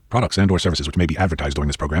Products and/or services which may be advertised during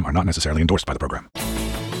this program are not necessarily endorsed by the program.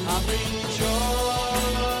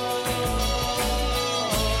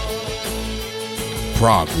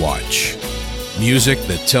 Prog Watch. Music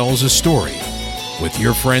that tells a story with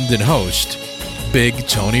your friend and host, Big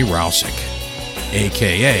Tony Rousick,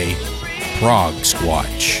 a.k.a. Prog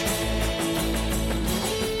Squatch.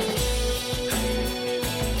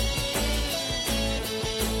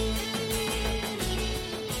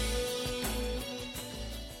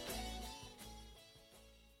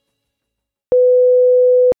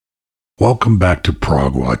 Welcome back to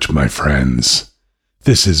Prog Watch, my friends.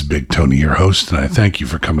 This is Big Tony, your host, and I thank you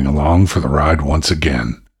for coming along for the ride once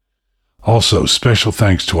again. Also, special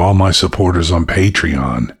thanks to all my supporters on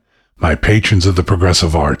Patreon, my patrons of the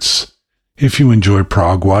progressive arts. If you enjoy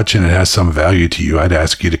Prog Watch and it has some value to you, I'd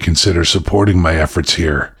ask you to consider supporting my efforts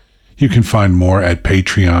here. You can find more at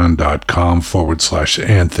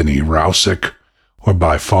patreon.com/Anthony Rousick, or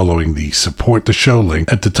by following the Support the Show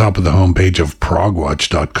link at the top of the homepage of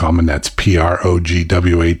progwatch.com, and that's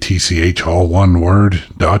PROGWATCH, all one word,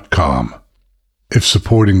 .com. If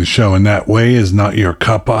supporting the show in that way is not your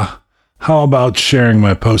cuppa, how about sharing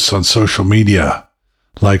my posts on social media?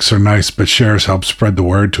 Likes are nice, but shares help spread the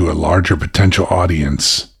word to a larger potential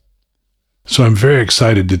audience. So I'm very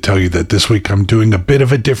excited to tell you that this week I'm doing a bit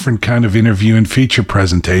of a different kind of interview and feature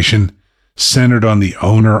presentation, centered on the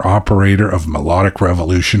owner-operator of Melodic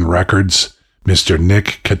Revolution Records, Mr.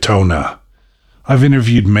 Nick Katona. I've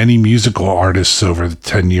interviewed many musical artists over the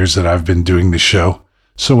 10 years that I've been doing the show,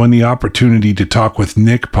 so when the opportunity to talk with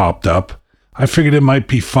Nick popped up, I figured it might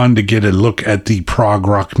be fun to get a look at the prog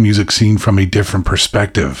rock music scene from a different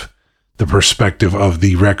perspective, the perspective of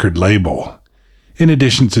the record label. In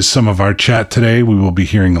addition to some of our chat today, we will be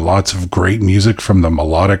hearing lots of great music from the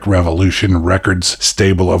Melodic Revolution Records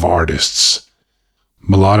stable of artists.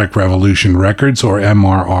 Melodic Revolution Records, or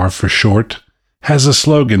MRR for short, has a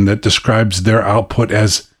slogan that describes their output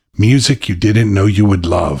as music you didn't know you would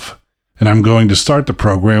love. And I'm going to start the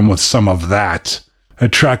program with some of that, a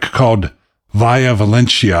track called Via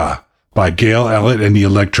Valencia by Gail Ellett and the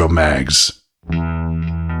Electromags.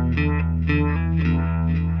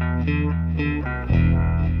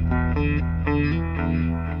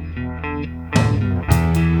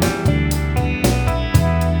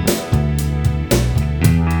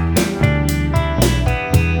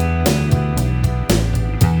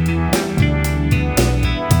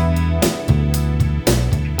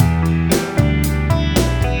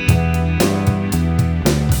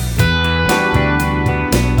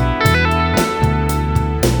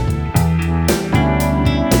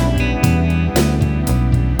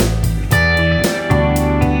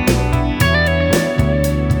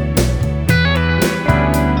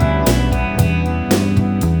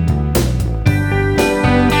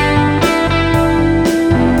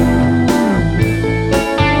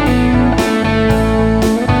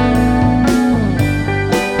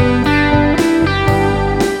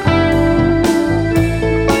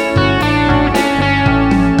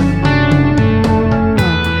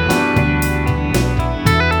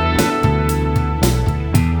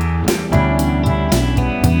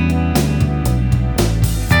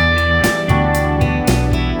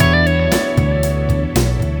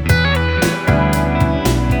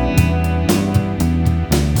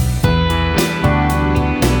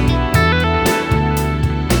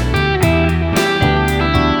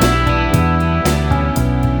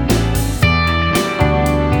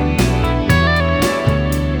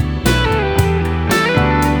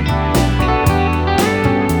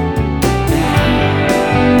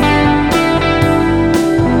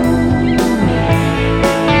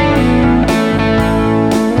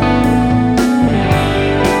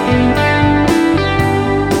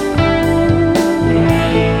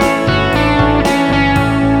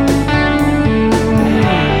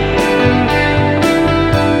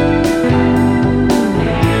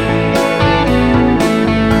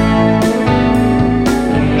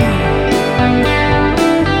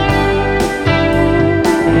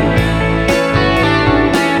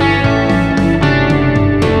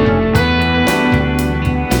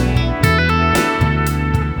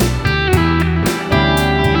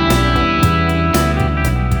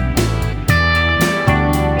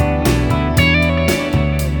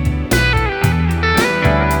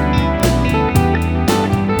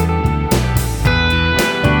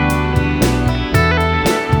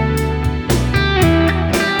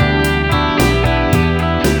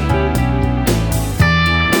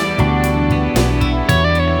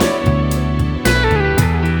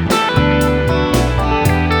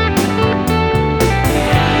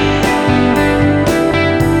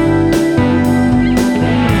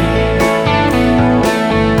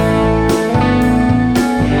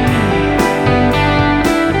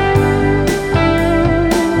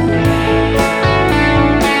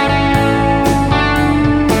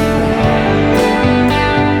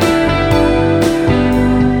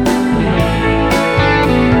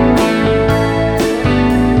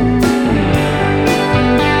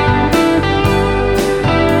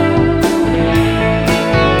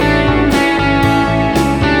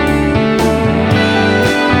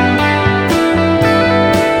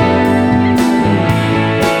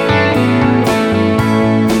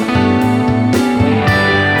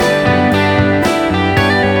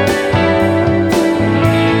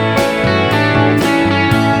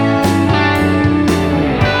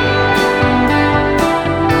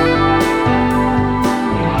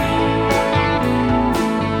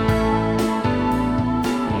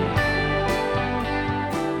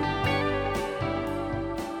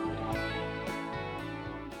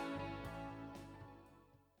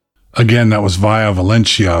 Again, that was Via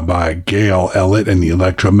Valencia by Gail Ellett and the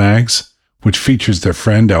Electromags, which features their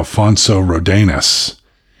friend Alfonso Rodenas.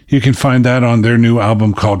 You can find that on their new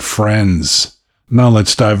album called Friends. Now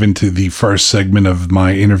let's dive into the first segment of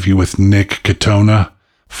my interview with Nick Katona,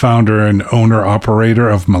 founder and owner-operator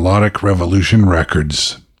of Melodic Revolution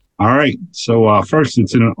Records. All right. So first,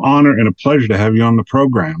 it's an honor and a pleasure to have you on the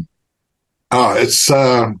program. It's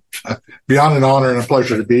beyond an honor and a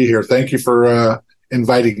pleasure to be here. Thank you for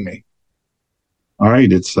inviting me. All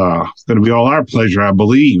right. It's going to be all our pleasure, I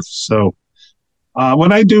believe. So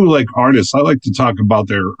when I do like artists, I like to talk about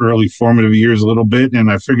their early formative years a little bit.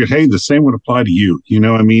 And I figured, hey, the same would apply to you. You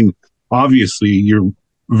know, I mean, obviously, you're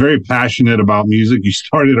very passionate about music. You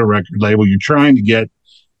started a record label. You're trying to get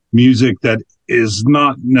music that is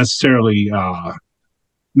not necessarily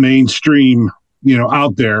mainstream, you know,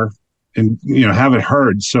 out there and, you know, have it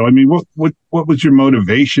heard. So, I mean, what was your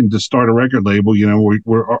motivation to start a record label? You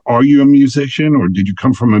know, are you a musician, or did you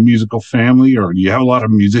come from a musical family, or do you have a lot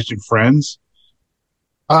of musician friends?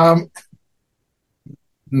 Not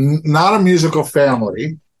a musical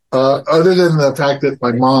family, other than the fact that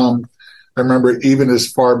my mom, I remember even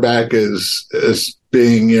as far back as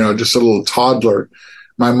being, you know, just a little toddler,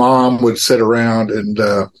 my mom would sit around and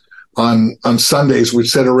on Sundays we'd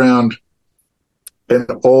sit around an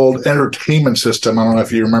old entertainment system. I don't know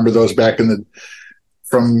if you remember those back in the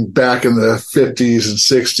 50s and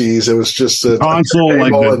 60s. It was just a console,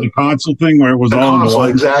 like the console thing where it was all console,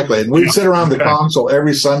 exactly. And we'd sit around the console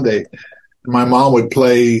every Sunday. My mom would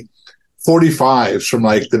play 45s from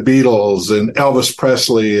like the Beatles and Elvis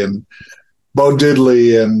Presley and Bo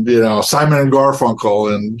Diddley and, you know, Simon and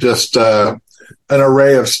Garfunkel and just an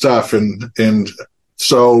array of stuff. And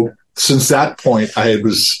so since that point, I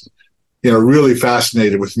was, you know, really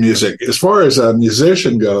fascinated with music. As far as a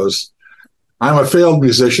musician goes, I'm a failed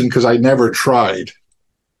musician because I never tried.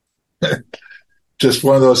 Just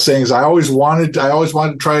one of those things. I always wanted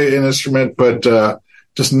to try an instrument, but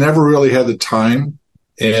just never really had the time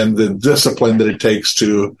and the discipline that it takes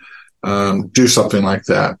to do something like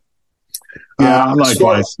that. Yeah,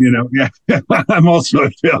 likewise. You know, yeah, I'm also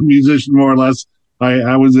a failed musician, more or less.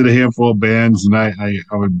 I was in a handful of bands, and I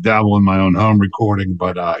would dabble in my own home recording,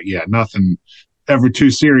 but yeah, nothing ever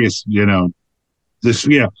too serious. You know,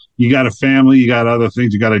 you got a family, you got other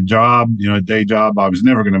things, you got a job, you know, a day job. I was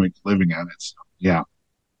never going to make a living at it. So, yeah.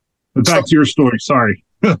 But back to your story. Sorry.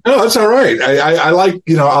 No, that's all right. I like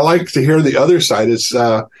to hear the other side. It's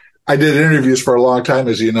I did interviews for a long time,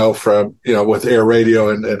 as you know, with Air Radio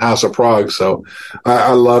and House of Prague. So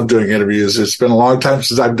I love doing interviews. It's been a long time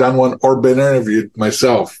since I've done one or been interviewed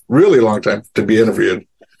myself. Really long time to be interviewed.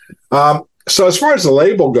 So as far as the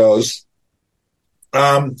label goes,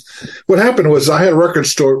 what happened was I had a record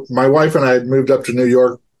store. My wife and I had moved up to New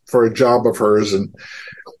York for a job of hers, and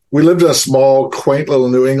we lived in a small, quaint little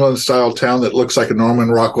New England style town that looks like a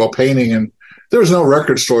Norman Rockwell painting, and there was no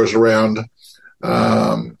record stores around.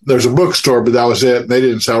 There's a bookstore, but that was it. And they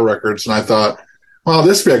didn't sell records. And I thought, well,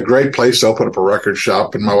 this would be a great place to open up a record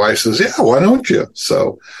shop. And my wife says, yeah, why don't you?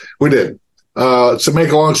 So we did. To make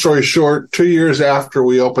a long story short, 2 years after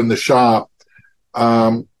we opened the shop,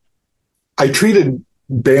 I treated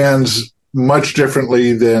bands much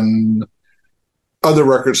differently than other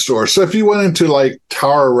record stores. So if you went into like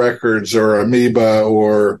Tower Records or Amoeba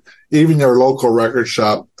or even your local record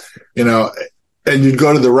shop, you know, and you'd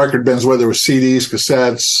go to the record bins, whether it was CDs,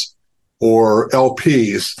 cassettes, or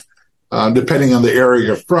LPs, depending on the area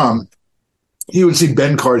you're from, you would see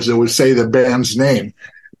bin cards that would say the band's name.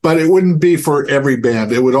 But it wouldn't be for every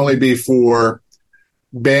band. It would only be for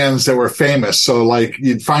bands that were famous. So, like,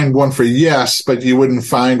 you'd find one for Yes, but you wouldn't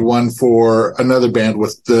find one for another band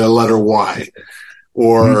with the letter Y.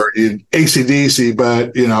 Or AC/DC,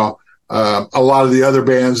 but, you know, a lot of the other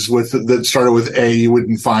bands that started with A, you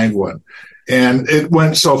wouldn't find one. And it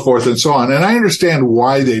went so forth and so on. And I understand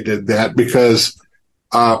why they did that, because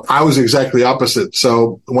I was exactly opposite.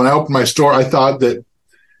 So when I opened my store, I thought that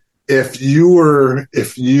if you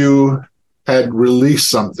had released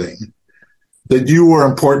something, that you were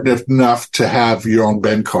important enough to have your own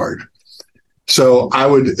band card. So I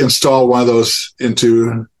would install one of those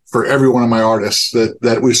for every one of my artists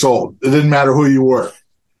that we sold. It didn't matter who you were.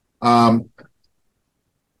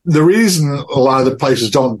 The reason a lot of the places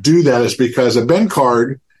don't do that is because a bend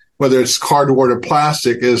card, whether it's cardboard or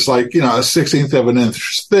plastic, is like, you know, a 1/16 of an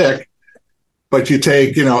inch thick, but you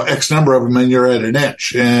take, you know, X number of them and you're at an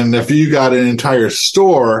inch. And if you got an entire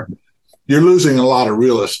store, you're losing a lot of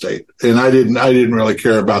real estate. And I didn't really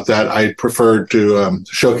care about that. I preferred to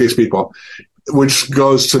showcase people, which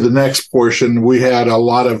goes to the next portion. We had a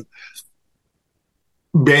lot of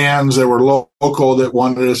bands that were local that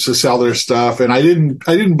wanted us to sell their stuff, and I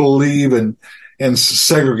didn't believe in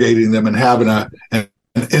segregating them and having an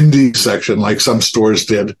indie section like some stores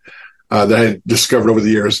did that I had discovered over the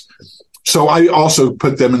years. So I also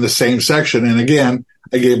put them in the same section, and again,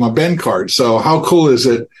 I gave them a band card. So how cool is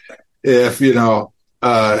it if your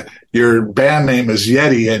band name is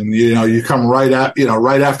Yeti and you come right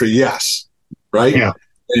after Yes, right? Yeah.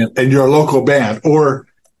 And you're a local band. Or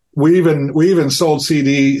we even sold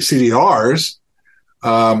CDRs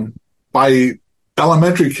by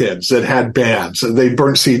elementary kids that had bands. They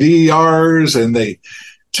burnt CDRs and they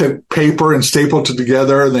took paper and stapled it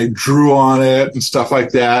together and they drew on it and stuff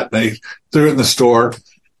like that. They threw it in the store.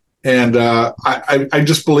 And I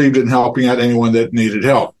just believed in helping out anyone that needed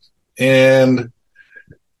help. And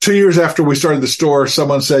 2 years after we started the store,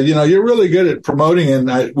 someone said, you're really good at promoting,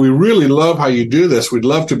 and we really love how you do this. We'd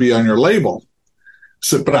love to be on your label. I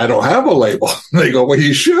said, but I don't have a label. They go, well,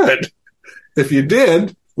 you should. If you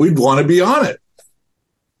did, we'd want to be on it.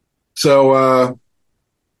 So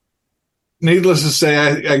needless to say,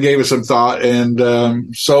 I gave it some thought.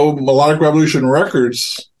 And so Melodic Revolution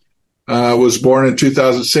Records was born in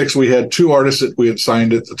 2006. We had two artists that we had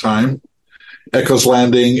signed at the time, Echoes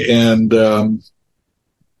Landing and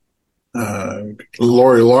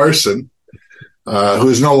Lori Larson, who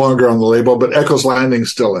is no longer on the label, but Echoes Landing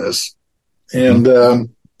still is. And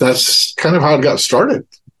that's kind of how it got started.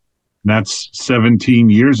 That's 17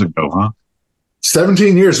 years ago, huh?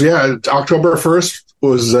 17 years, yeah. October 1st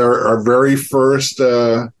was our very first,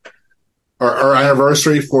 our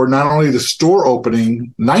anniversary for not only the store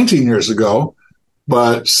opening 19 years ago,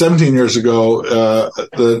 but 17 years ago,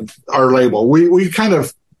 our label. We kind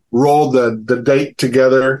of rolled the date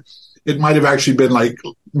together. It might have actually been like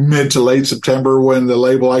mid to late September when the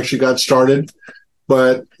label actually got started.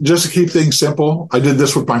 But just to keep things simple, I did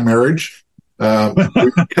this with my marriage. No,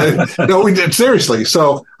 we did, seriously.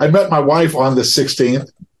 So I met my wife on the 16th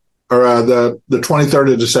or the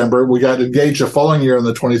 23rd of December. We got engaged the following year on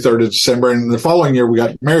the 23rd of December. And the following year, we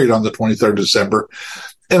got married on the 23rd of December.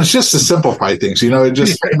 And it's just to simplify things, it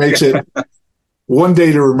just makes it one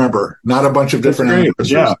day to remember, not a bunch of different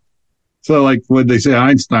anniversaries. Yeah. So like what they say,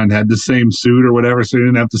 Einstein had the same suit or whatever, so he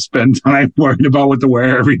didn't have to spend time worrying about what to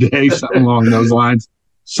wear every day, something along those lines.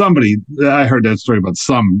 I heard that story about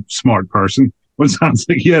some smart person. Well, it sounds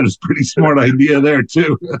like he had a pretty smart idea there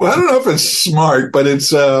too. Well, I don't know if it's smart, but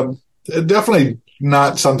it's definitely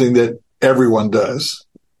not something that everyone does.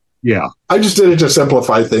 Yeah. I just did it to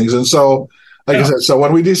simplify things. And so, I said, so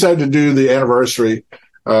when we decided to do the anniversary,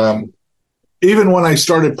 even when I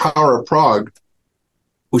started Power of Prague,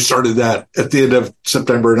 we started that at the end of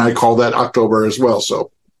September, and I call that October as well.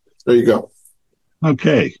 So there you go.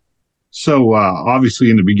 Okay. So obviously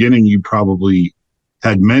in the beginning, you probably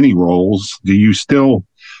had many roles. Are you still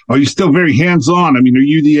very hands-on? I mean, are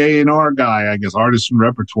you the A&R guy, I guess, artist and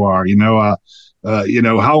repertoire?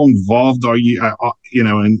 How involved are you,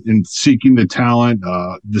 in seeking the talent,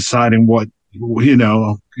 deciding what,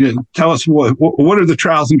 tell us what are the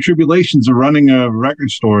trials and tribulations of running a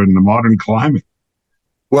record store in the modern climate?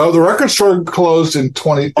 Well, the record store closed in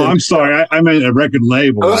 20. I'm sorry. I meant a record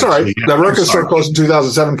label. Oh, that's all right. Yeah, the record store closed in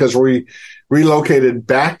 2007 because we relocated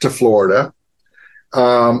back to Florida.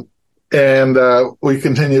 And we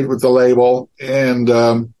continued with the label.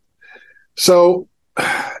 And so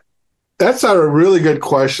that's a really good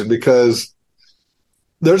question because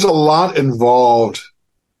there's a lot involved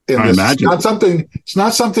in this. Imagine. It's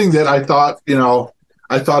not something that I thought,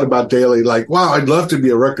 I thought about daily, like, wow, I'd love to be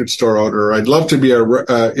a record store owner. I'd love to be own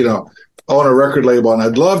a record label, and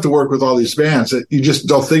I'd love to work with all these bands. You just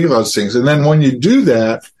don't think of those things. And then when you do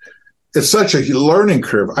that, it's such a learning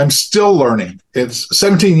curve. I'm still learning. It's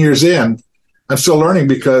 17 years in. I'm still learning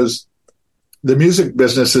because the music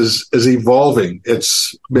business is evolving.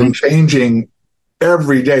 It's been changing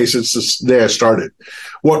every day since the day I started.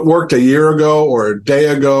 What worked a year ago or a day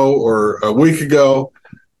ago or a week ago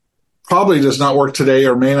probably does not work today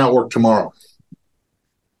or may not work tomorrow.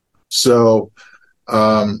 So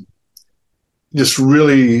just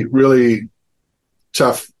really, really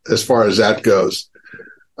tough as far as that goes.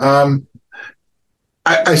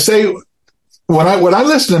 I say when I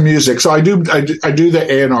listen to music, so I do the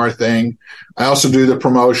A&R thing. I also do the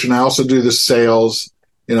promotion. I also do the sales,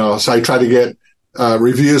 so I try to get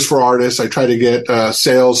reviews for artists. I try to get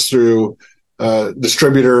sales through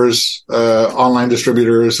distributors, online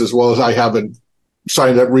distributors, as well as I haven't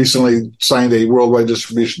signed a worldwide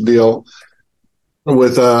distribution deal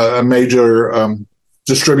with a major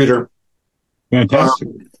distributor. Fantastic.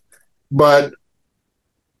 But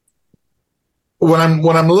when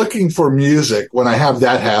I'm looking for music, when I have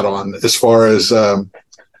that hat on, as far as an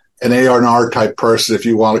A&R type person, if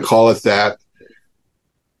you want to call it that,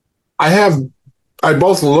 I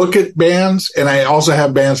both look at bands and I also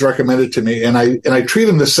have bands recommended to me, and I treat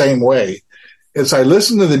them the same way. As I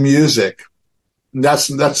listen to the music, that's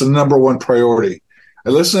the number one priority. I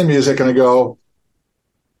listen to music and I go,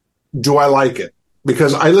 do I like it?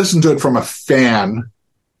 Because I listen to it from a fan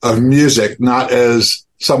of music, not as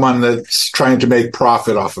someone that's trying to make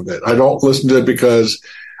profit off of it. I don't listen to it because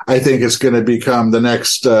I think it's going to become the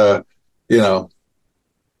next,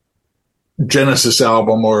 Genesis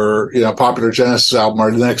album, or popular Genesis album,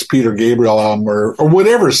 or the next Peter Gabriel album, or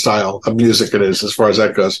whatever style of music it is, as far as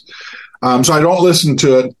that goes. So I don't listen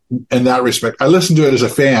to it in that respect. I listen to it as a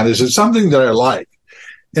fan. Is it something that I like?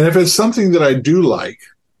 And if it's something that I do like,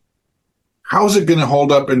 how is it going to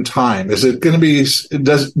hold up in time? Is it going to be,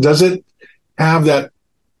 does it have that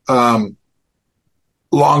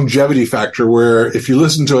longevity factor where if you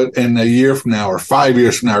listen to it in a year from now, or 5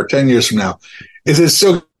 years from now, or 10 years from now, is it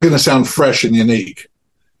still going to sound fresh and unique?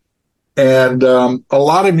 And a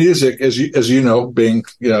lot of music, as you know, being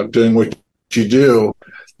doing what you do,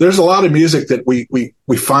 there's a lot of music that we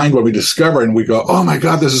find when we discover, and we go, oh my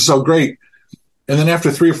God, this is so great. And then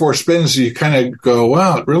after 3 or 4 spins, you kind of go,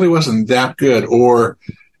 wow, it really wasn't that good. Or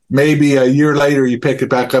maybe a year later, you pick it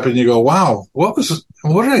back up and you go, wow, what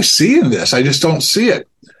did I see in this? I just don't see it.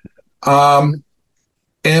 And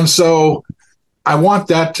so I don't want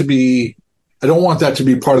that to be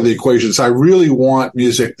part of the equation. So I really want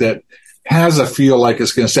music that has a feel like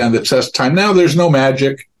it's going to stand the test of time. Now, there's no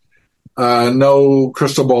magic, no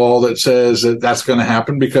crystal ball that says that that's going to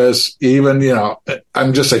happen, because even,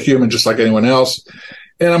 I'm just a human just like anyone else.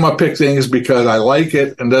 And I'm going to pick things because I like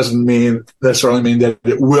it, and doesn't necessarily mean that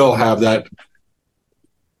it will have that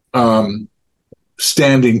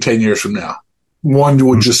standing 10 years from now. One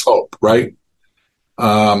would just hope, right?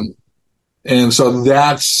 And so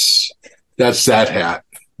that's that hat.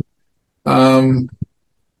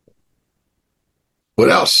 What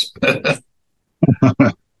else?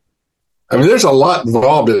 I mean, there's a lot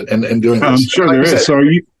involved in doing this. I'm sure there is. So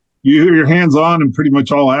you have your hands on in pretty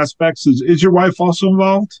much all aspects. Is your wife also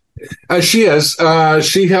involved? She is.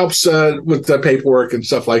 She helps with the paperwork and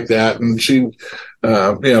stuff like that, and she,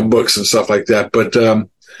 books and stuff like that. But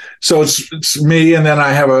so it's me, and then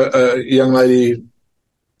I have a young lady.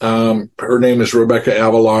 Her name is Rebecca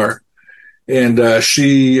Avalar, and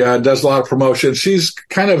she does a lot of promotion. She's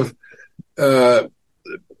kind of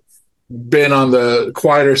been on the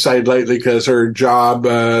quieter side lately because her job,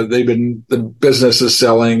 the business is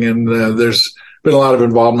selling, and there's been a lot of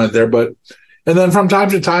involvement there. And then from time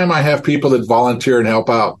to time, I have people that volunteer and help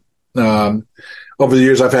out. Over the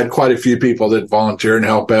years, I've had quite a few people that volunteer and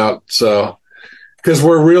help out. So, because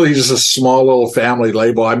we're really just a small little family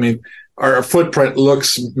label. I mean, our footprint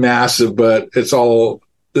looks massive, but it's all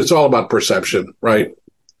about perception, right?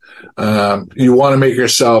 You want to make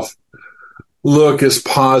yourself look as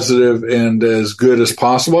positive and as good as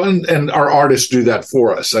possible. And our artists do that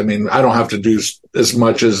for us. I mean, I don't have to do as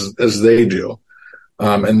much as they do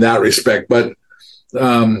in that respect. But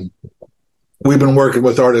we've been working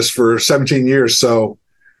with artists for 17 years. So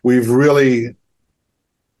we've really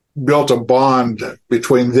built a bond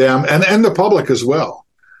between them and the public as well.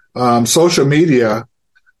 Social media,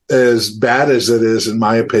 as bad as it is, in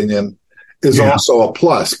my opinion, is also a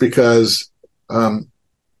plus, because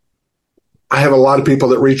I have a lot of people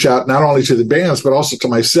that reach out not only to the bands, but also to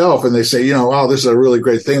myself. And they say, wow, this is a really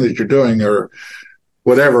great thing that you're doing, or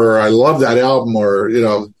whatever. Or, I love that album, or,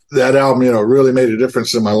 that album, really made a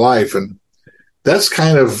difference in my life. And that's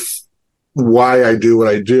kind of why I do what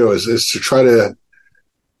I do, is to try to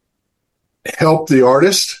help the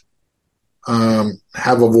artist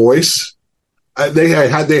have a voice. They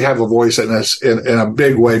have a voice in a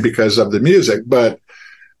big way because of the music, but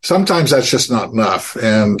sometimes that's just not enough.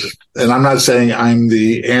 And I'm not saying I'm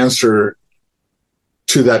the answer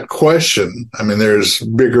to that question. I mean, there's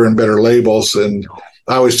bigger and better labels. And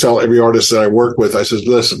I always tell every artist that I work with, I says,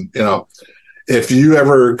 listen, if you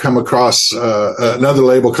ever come across, another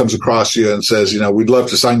label comes across you and says, we'd love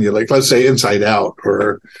to sign you, like, let's say Inside Out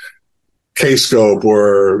or K-Scope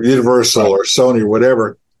or Universal or Sony or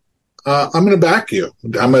whatever, I'm going to back you.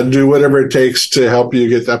 I'm going to do whatever it takes to help you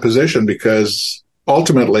get that position, because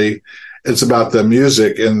ultimately it's about the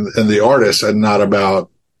music and the artist, and not about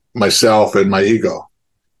myself and my ego.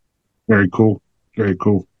 Very cool. Very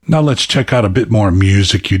cool. Now let's check out a bit more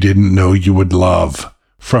music you didn't know you would love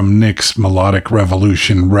from Nick's Melodic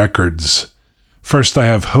Revolution Records. First, I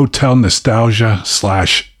have Hotel Nostalgia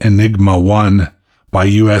 / Enigma 1 by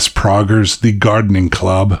US proggers The Gardening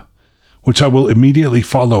Club, which I will immediately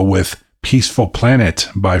follow with Peaceful Planet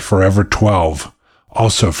by Forever 12,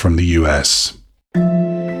 also from the US.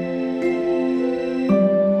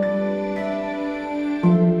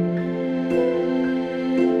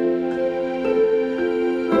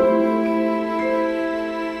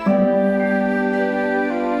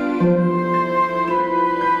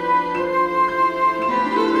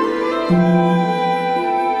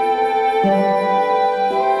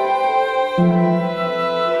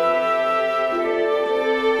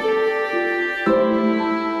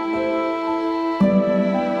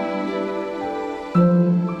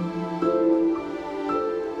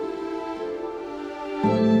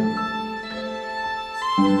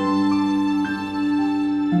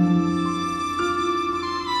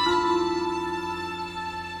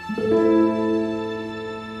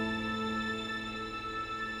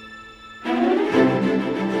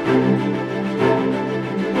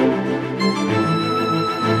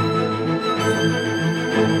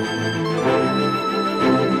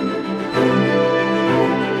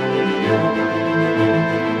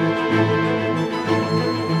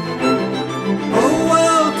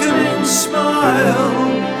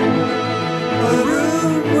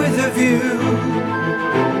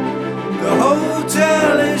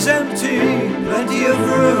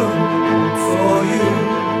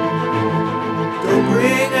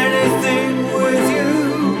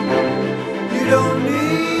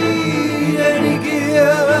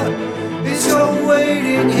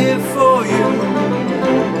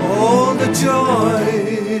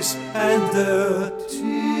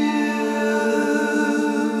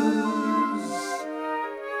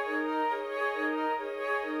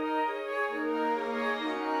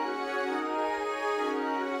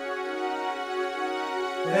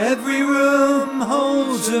 Every room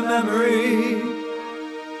holds a memory.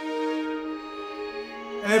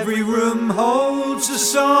 Every room holds a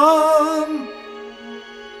song.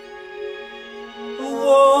 A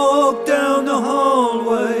walk down the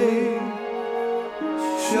hallway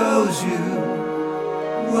shows you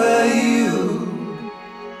where you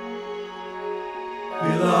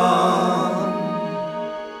belong.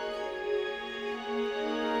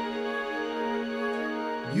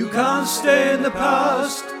 You can't stay in the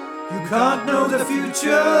past, you can't know the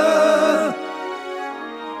future.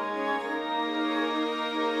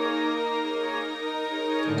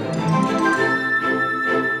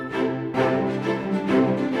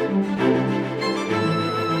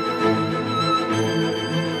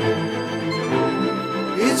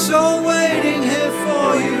 It's all waiting here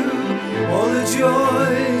for you, all the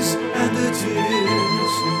joys and the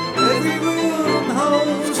tears. Every room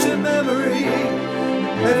holds a memory,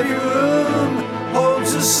 every room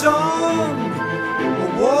holds a song. A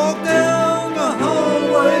walk down the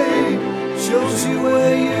hallway shows you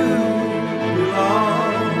where you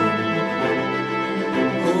belong.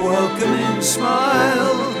 A welcoming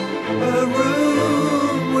smile, a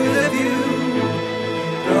room with a view.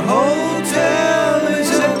 The hotel is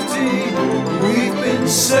empty, we've been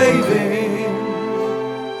saving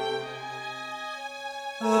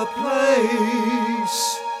a place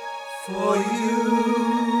for you.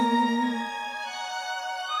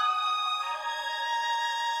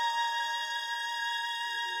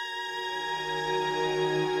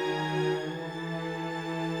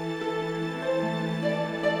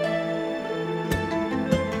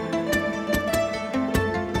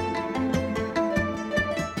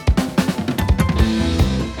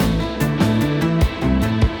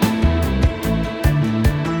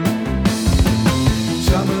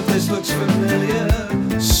 Looks familiar,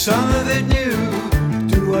 some of it new.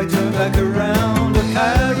 Do I turn back around or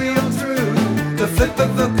carry on through? The flip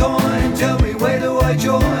of a coin, tell me where do I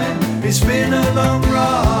join? It's been a long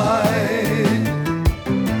ride.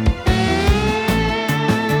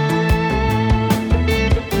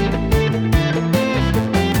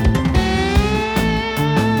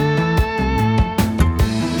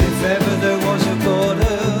 If ever there was a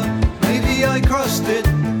border, maybe I crossed it.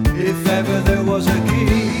 If ever there was a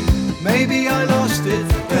key, maybe I lost it.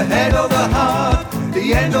 The head or the heart,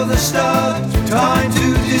 the end or the start, time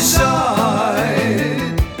to decide.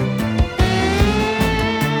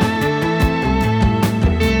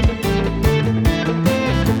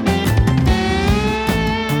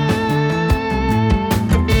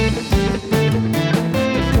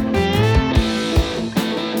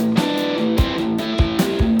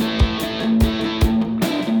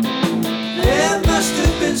 There must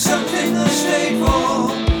have been something I stayed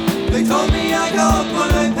for. They told me I got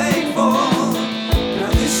what I paid for. Now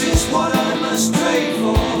this is what I must trade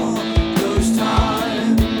for.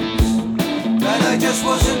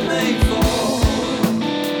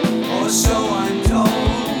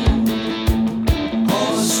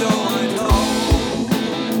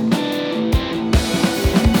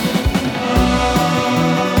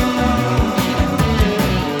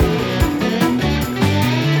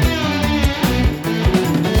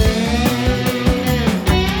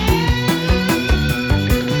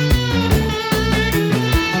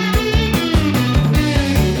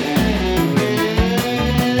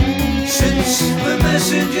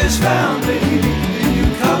 strangers found me. In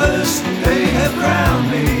new colors they have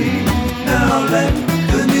crowned me. Now let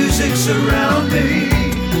the music surround me.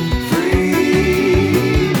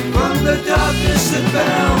 Free from the darkness that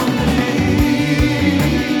bound me.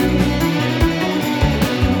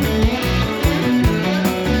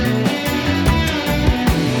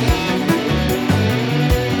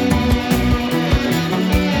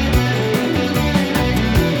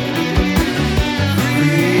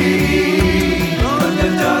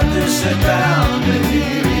 That bound me.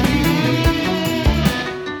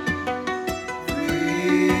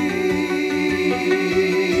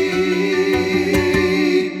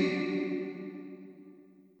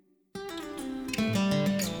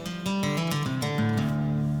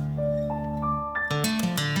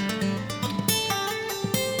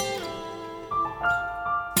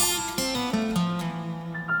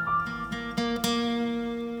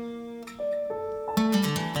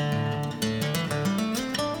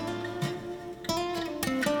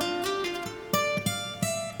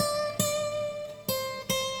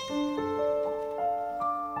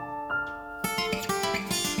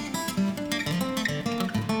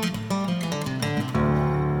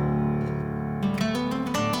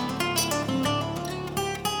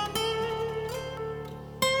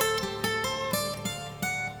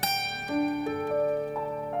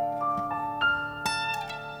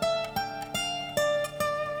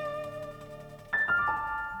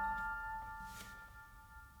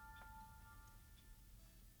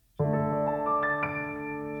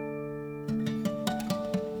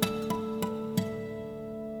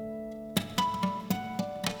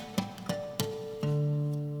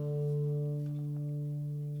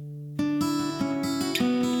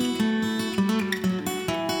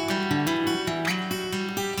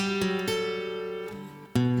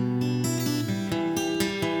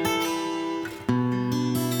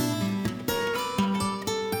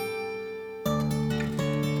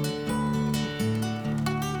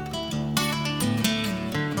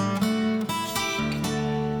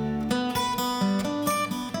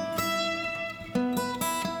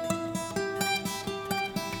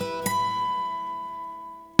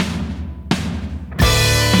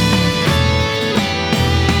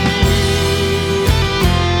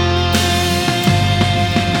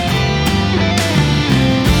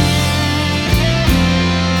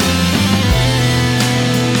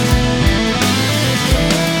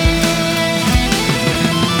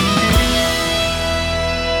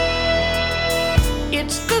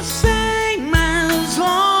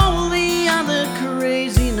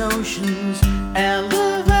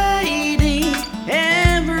 Elevating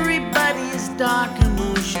everybody's dark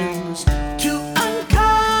emotions to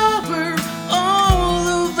uncover all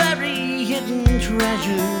the very hidden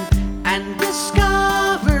treasure and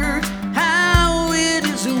discover how it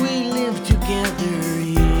is we live together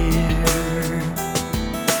here.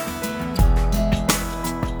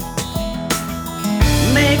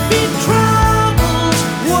 Maybe troubles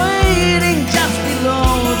waiting just below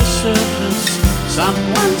the surface.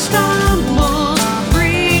 Someone stumbles,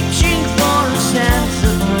 reaching for a sense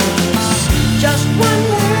of purpose. Just one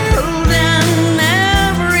world and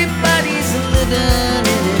everybody's living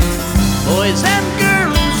in it. Boys and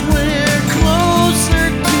girls, we're closer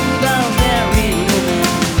to the very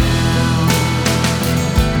limit.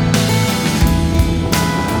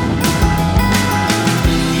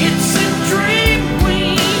 It's a dream we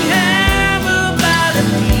have about a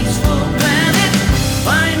peaceful planet.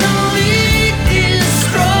 Finally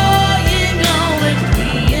destroying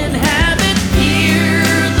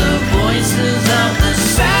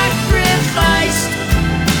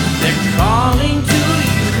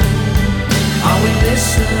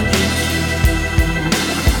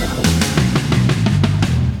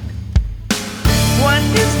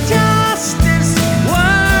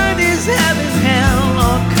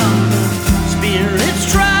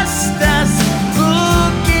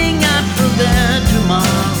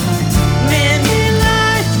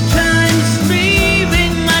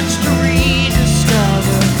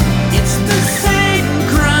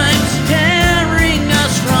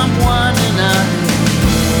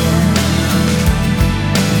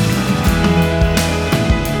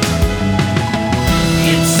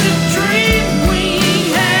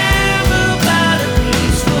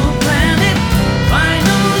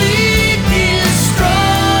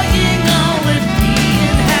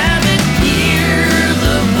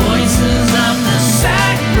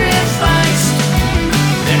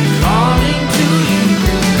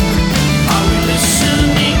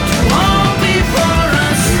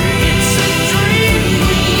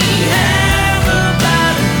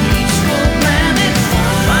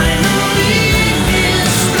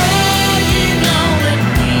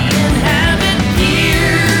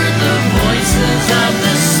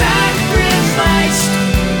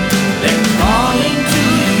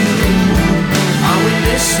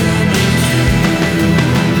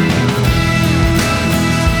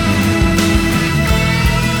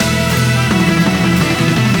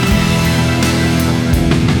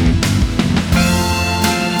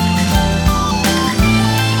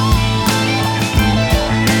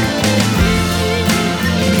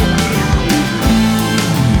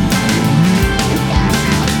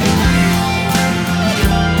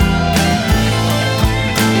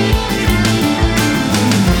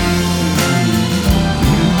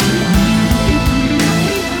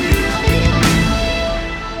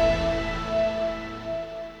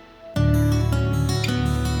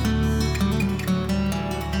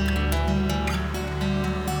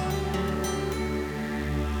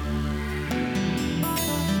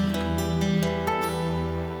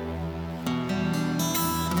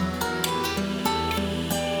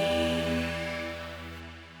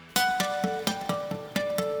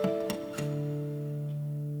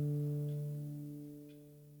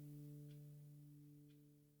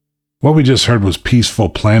What we just heard was Peaceful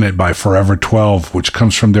Planet by Forever 12, which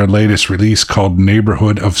comes from their latest release called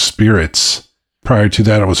Neighborhood of Spirits. Prior to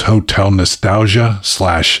that, it was Hotel Nostalgia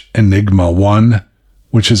 / Enigma 1,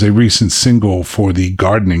 which is a recent single for the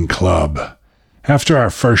Gardening Club. After our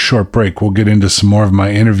first short break, we'll get into some more of my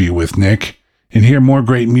interview with Nick and hear more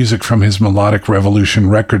great music from his Melodic Revolution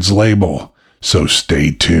Records label. So stay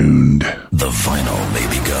tuned. The vinyl may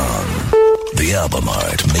be gone. The album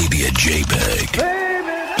art may be a JPEG.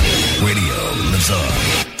 Radio lives on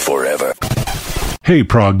forever. Hey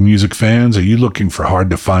prog music fans, are you looking for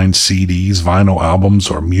hard-to-find CDs, vinyl albums,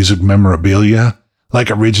 or music memorabilia, like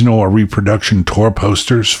original or reproduction tour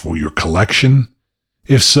posters for your collection?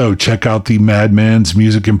 If so, check out the Madman's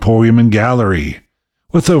Music Emporium and Gallery.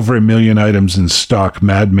 With over 1 million items in stock,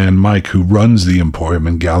 Madman Mike, who runs the Emporium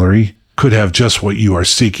and Gallery, could have just what you are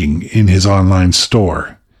seeking in his online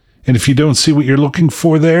store. And if you don't see what you're looking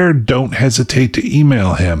for there, don't hesitate to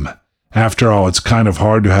email him. After all, it's kind of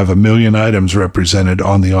hard to have 1 million items represented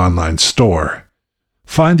on the online store.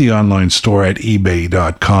 Find the online store at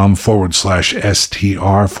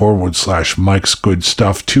ebay.com/str/Mike's Good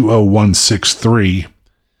Stuff 20163,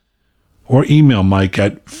 or email Mike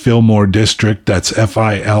at Fillmore District, that's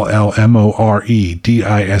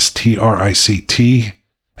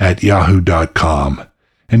FILLMOREDISTRICT @yahoo.com.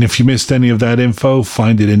 And if you missed any of that info,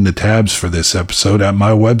 find it in the tabs for this episode at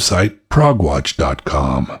my website,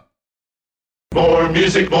 progwatch.com. More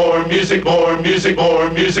music, more music, more music, more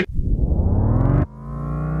music.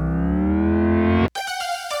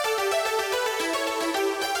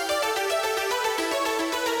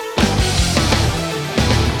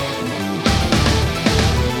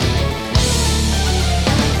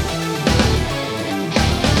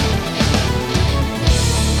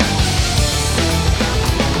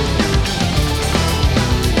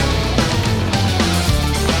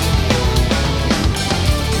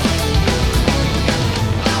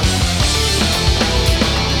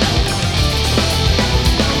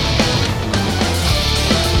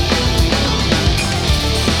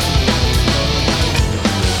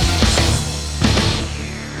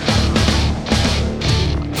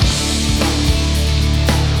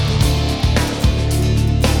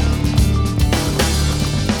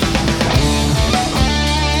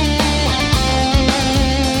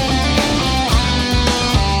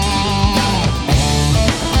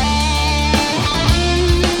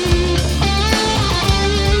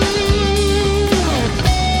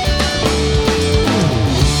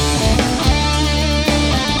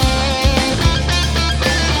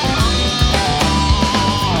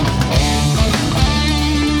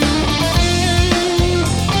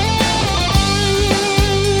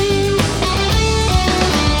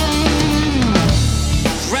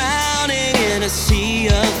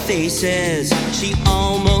 faces. She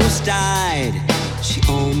almost died. She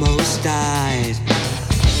almost died.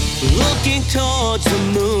 Looking towards the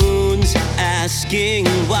moons, asking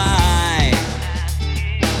why.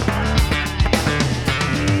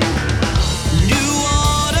 New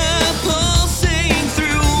water pulsing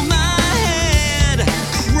through my head,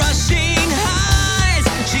 crushing highs.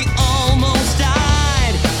 She almost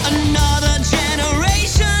died. Another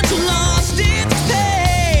generation's lost its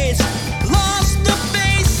pace, lost the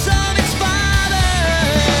face of its father.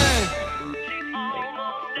 She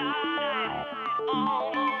almost died.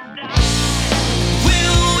 Almost died.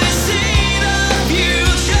 Will we see the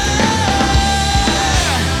future?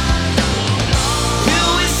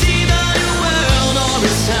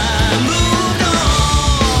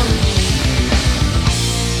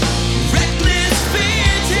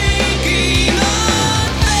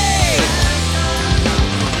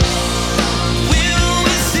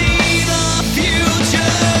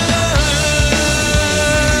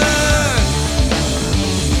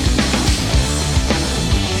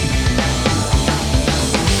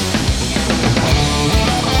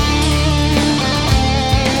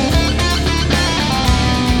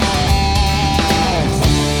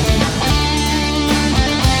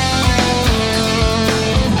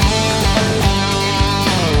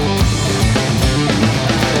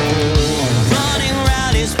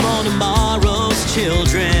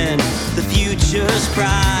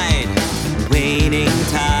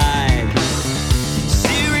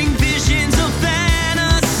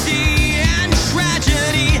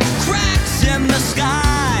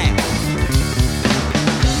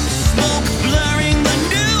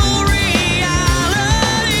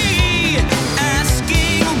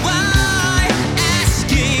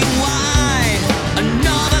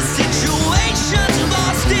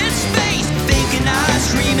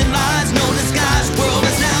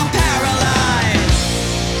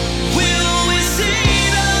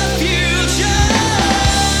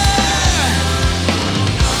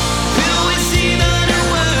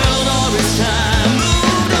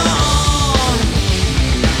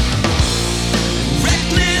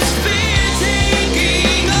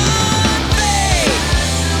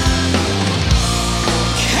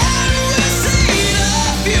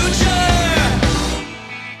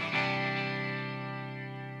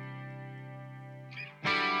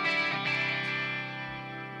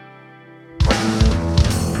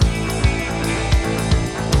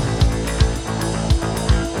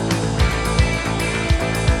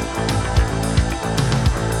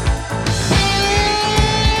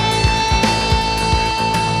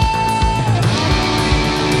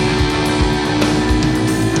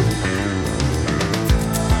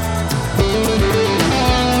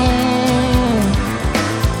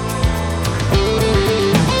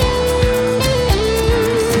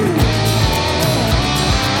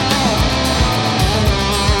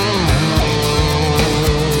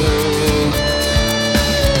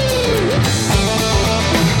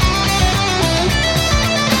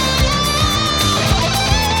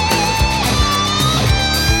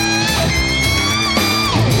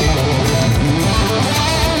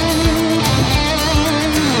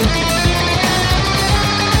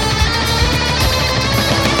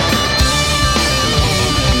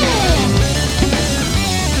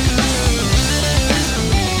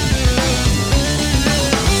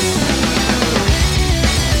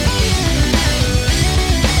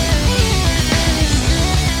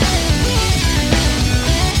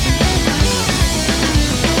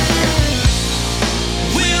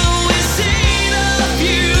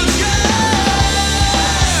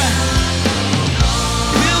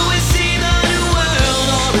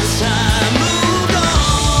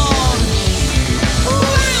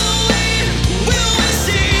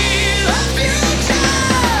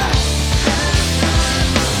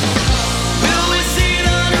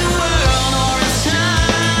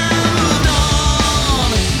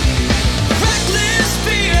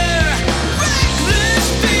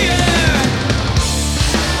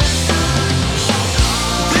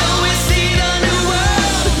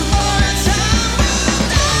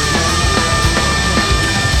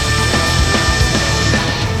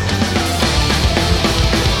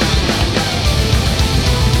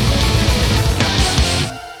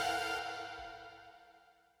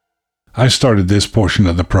 I started this portion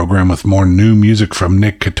of the program with more new music from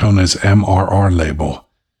Nick Katona's MRR label.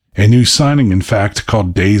 A new signing, in fact,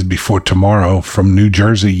 called Days Before Tomorrow from New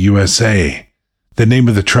Jersey, USA. The name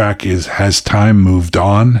of the track is Has Time Moved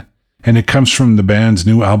On? And it comes from the band's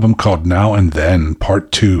new album called Now and Then,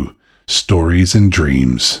 Part 2, Stories and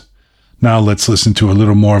Dreams. Now let's listen to a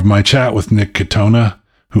little more of my chat with Nick Katona,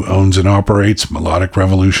 who owns and operates Melodic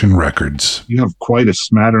Revolution Records. You have quite a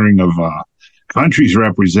smattering of countries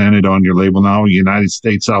represented on your label now: United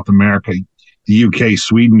States, South America, the UK,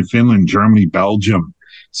 Sweden, Finland, Germany, Belgium.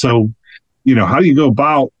 So, how do you go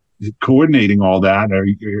about coordinating all that?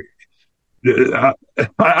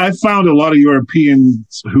 I found a lot of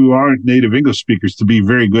Europeans who aren't native English speakers to be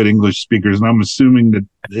very good English speakers, and I'm assuming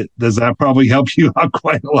does that probably help you out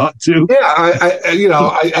quite a lot too?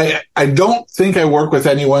 Yeah, I don't think I work with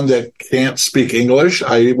anyone that can't speak English.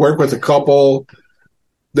 I work with a couple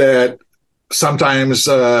that sometimes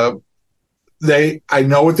I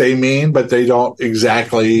know what they mean, but they don't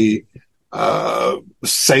exactly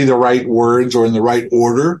say the right words or in the right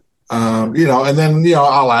order. And then,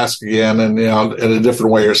 I'll ask again and, in a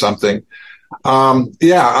different way or something. I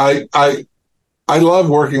love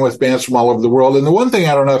working with bands from all over the world. And the one thing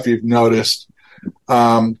I don't know if you've noticed,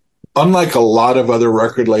 unlike a lot of other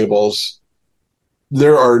record labels,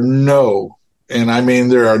 there are no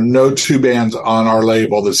two bands on our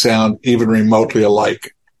label that sound even remotely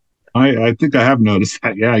alike. I think I have noticed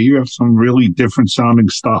that. Yeah, you have some really different sounding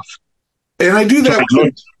stuff. And I do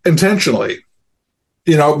that intentionally,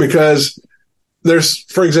 because there's,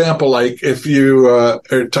 for example, like if you are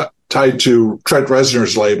tied to Trent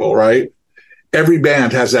Reznor's label, right? Every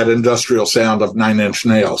band has that industrial sound of Nine Inch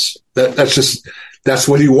Nails. That's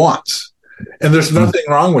what he wants. And there's nothing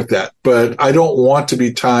wrong with that. But I don't want to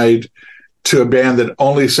be tied to a band that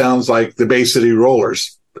only sounds like the Bay City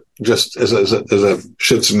Rollers, just as a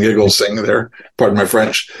shits and giggles thing there. Pardon my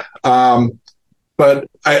French. But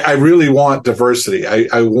I really want diversity.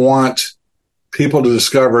 I want people to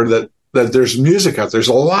discover that there's music out there. There's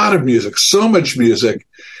a lot of music, so much music.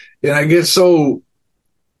 And I get so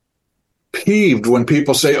peeved when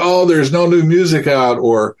people say, oh, there's no new music out,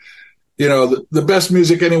 or, the best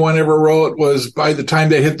music anyone ever wrote was by the time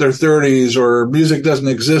they hit their 30s, or music doesn't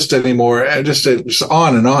exist anymore. And it's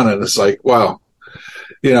on and on. And it's like, wow,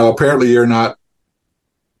 apparently you're not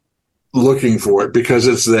looking for it because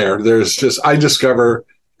it's there. I discover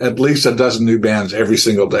at least a dozen new bands every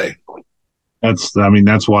single day. That's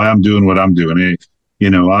why I'm doing what I'm doing.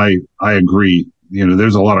 I agree.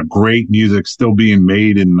 There's a lot of great music still being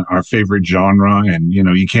made in our favorite genre. And,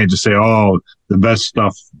 you can't just say, oh, the best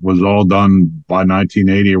stuff was all done by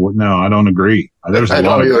 1980 or what. No, I don't agree. There's a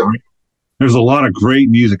lot of great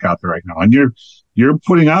music out there right now. And you're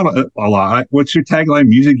putting out a lot. What's your tagline?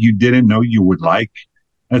 Music you didn't know you would like.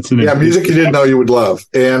 Music you didn't know you would love.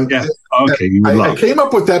 And yeah, okay, you would love. I came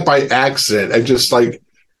up with that by accident. I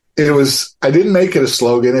didn't make it a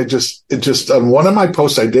slogan. It just on one of my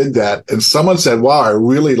posts, I did that. And someone said, wow, I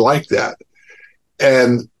really like that.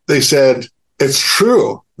 And they said, it's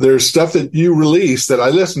true. There's stuff that you release that I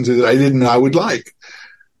listened to that I didn't know I would like.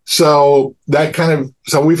 So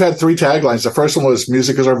so we've had 3 taglines. The first one was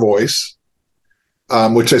music is our voice,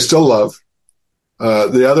 which I still love.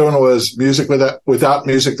 The other one was music without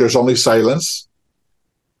music, there's only silence,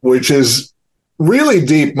 which is really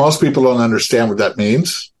deep. Most people don't understand what that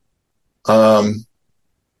means.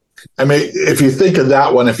 If you think of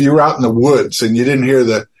that one, if you were out in the woods and you didn't hear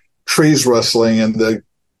the trees rustling and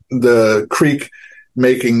the creek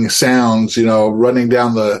making sounds, running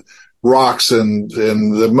down the rocks and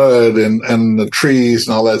the mud and the trees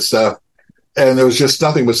and all that stuff, and there was just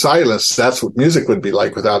nothing but silence, that's what music would be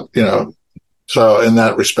like without, so in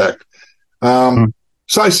that respect.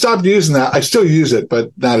 So I stopped using that. I still use it,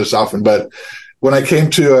 but not as often. But when I came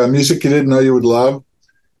to music you didn't know you would love,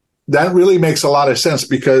 that really makes a lot of sense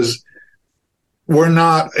because we're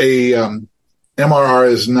not MRR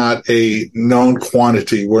is not a known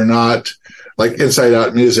quantity. We're not like Inside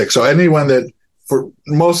Out Music. So anyone for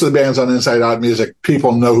most of the bands on Inside Out Music,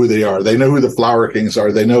 people know who they are. They know who the Flower Kings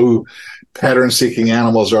are. They know who Pattern Seeking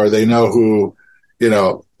Animals are. They know who,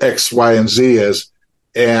 X, Y, and Z is.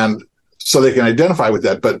 And so they can identify with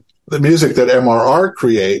that. But the music that MRR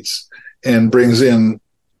creates and brings in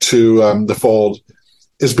to the fold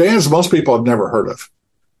is bands most people have never heard of.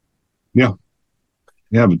 Yeah.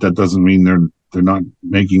 Yeah, but that doesn't mean they're not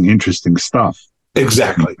making interesting stuff.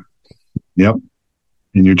 Exactly. Yep.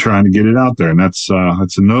 And you're trying to get it out there. And that's a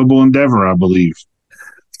noble endeavor, I believe.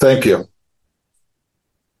 Thank you.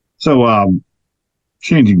 So,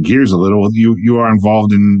 changing gears a little, you are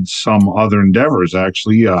involved in some other endeavors,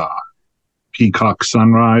 actually. Can Peacock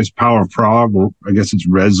Sunrise, Power Prog, or I guess it's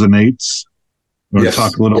Resonates. Want to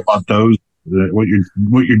talk a little about those? What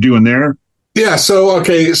you're doing there? Yeah. So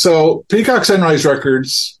Peacock Sunrise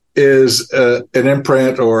Records is an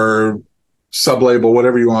imprint or sublabel,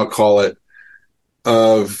 whatever you want to call it,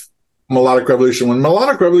 of Melodic Revolution. When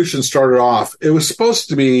Melodic Revolution started off, it was supposed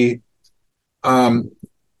to be,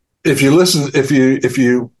 if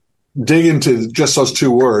you dig into just those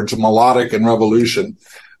two words, melodic and revolution,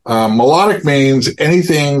 melodic means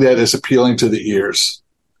anything that is appealing to the ears.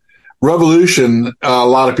 Revolution, a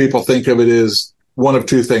lot of people think of it as one of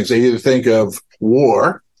two things. They either think of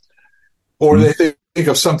war or they think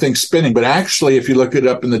of something spinning. But actually, if you look it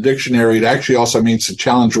up in the dictionary, it actually also means to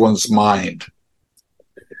challenge one's mind.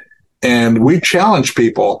 And we challenge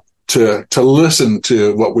people to listen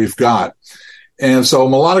to what we've got. And so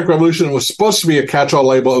Melodic Revolution was supposed to be a catch-all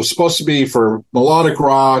label. It was supposed to be for melodic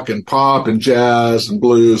rock and pop and jazz and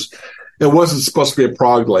blues. It wasn't supposed to be a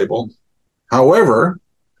prog label. However,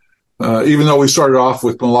 even though we started off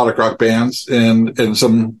with melodic rock bands and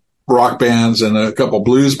some rock bands and a couple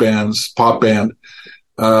blues bands, pop band,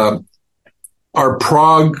 our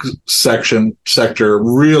prog sector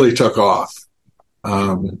really took off.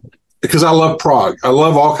 Because I love prog. I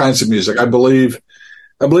love all kinds of music. I believe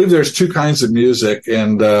there's two kinds of music,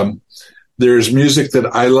 and there's music that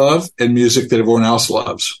I love and music that everyone else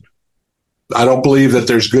loves. I don't believe that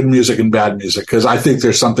there's good music and bad music, because I think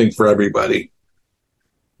there's something for everybody.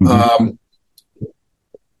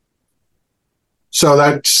 So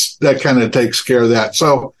that kind of takes care of that.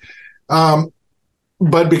 So,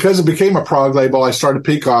 but because it became a prog label, I started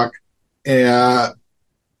Peacock, and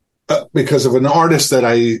because of an artist that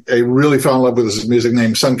I really fell in love with his music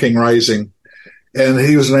named Sun King Rising. And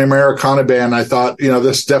he was an Americana band. I thought,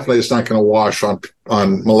 this definitely is not going to wash on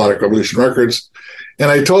Melodic Revolution Records. And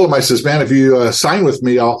I told him, I says, man, if you sign with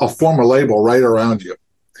me, I'll form a label right around you,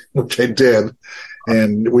 which I did.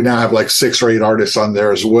 And we now have like 6 or 8 artists on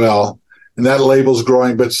there as well. And that label's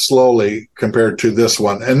growing, but slowly compared to this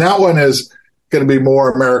one. And that one is going to be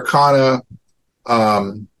more Americana,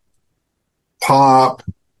 pop,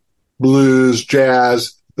 blues,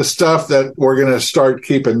 jazz, the stuff that we're going to start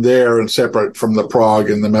keeping there and separate from the prog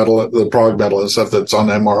and the prog metal and stuff that's on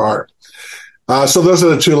MRR. So those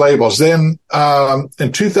are the two labels. Then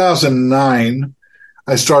in 2009,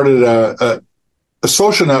 I started a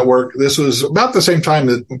social network. This was about the same time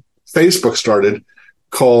that Facebook started,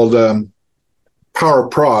 called Power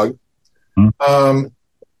Prog. But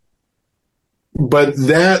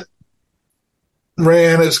that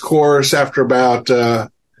ran its course after about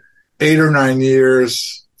 8 or 9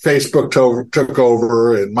 years. Facebook took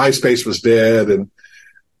over, and MySpace was dead. And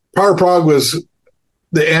Power Prog was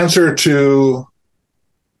the answer to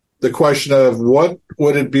the question of what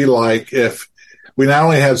would it be like if we not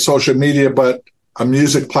only had social media, but a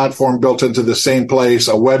music platform built into the same place,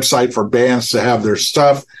 a website for bands to have their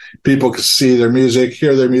stuff. People could see their music,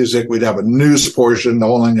 hear their music. We'd have a news portion, the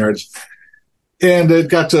whole 9 yards. And it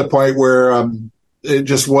got to the point where it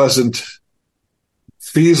just wasn't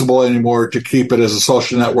feasible anymore to keep it as a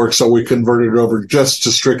social network. So we converted it over just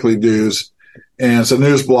to strictly news. And it's a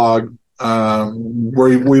news blog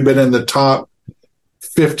where we've been in the top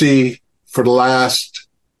 50 for the last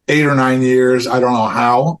 8 or 9 years. I don't know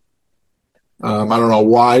how. I don't know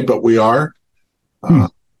why, but we are.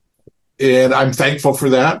 And I'm thankful for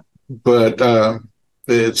that, but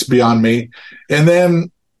it's beyond me. And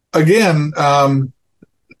then again,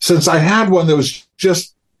 since I had one that was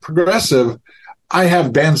just progressive, I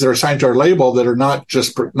have bands that are signed to our label that are not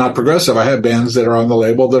just not progressive. I have bands that are on the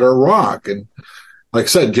label that are rock and, like I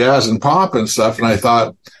said, jazz and pop and stuff. And I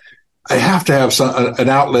thought I have to have an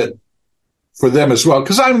outlet for them as well,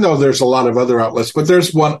 because I know there's a lot of other outlets, but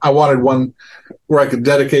there's one. I wanted one where I could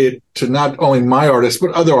dedicate it to not only my artists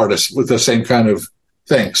but other artists with the same kind of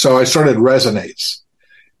thing. So I started Resonates,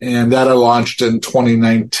 and that I launched in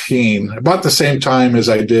 2019, about the same time as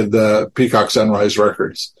I did the Peacock Sunrise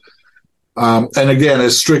Records. And again,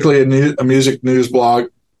 it's strictly a music news blog.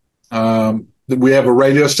 We have a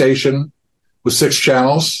radio station with 6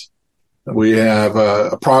 channels. We have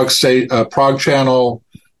a prog channel,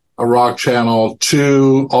 a rock channel,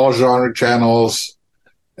 2 all genre channels,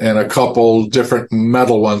 and a couple different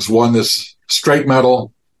metal ones. One that's straight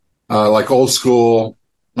metal, like old school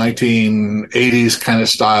 1980s kind of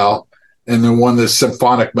style, and then one that's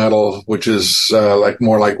symphonic metal, which is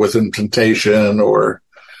more like Within Temptation or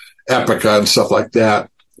Epica and stuff like that.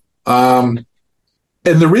 And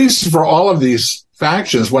the reason for all of these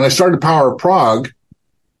factions, when I started Power Prog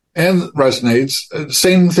and Resonates,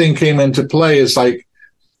 same thing came into play. It's like,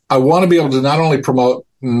 I want to be able to not only promote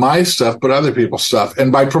my stuff, but other people's stuff.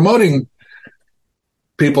 And by promoting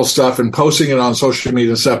people stuff and posting it on social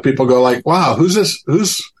media and stuff, people go like, wow, who's this?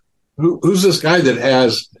 Who's this guy that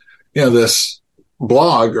has, this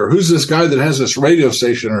blog, or who's this guy that has this radio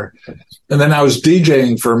station? And then I was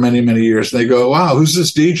DJing for many, many years, and they go, wow, who's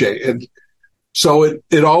this DJ? And so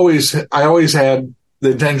I always had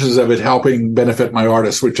the intentions of it helping benefit my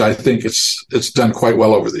artists, which I think it's done quite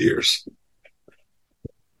well over the years.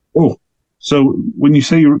 Oh, so when you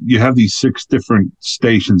say you have these 6 different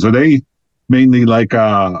stations, are they mainly like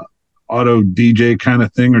a auto DJ kind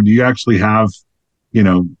of thing, or do you actually have,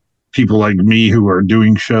 people like me who are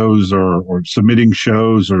doing shows or submitting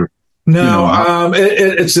shows, or no?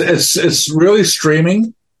 It's really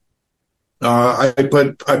streaming. I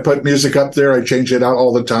put music up there. I change it out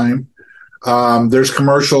all the time. There's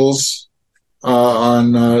commercials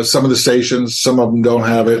on some of the stations. Some of them don't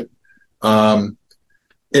have it.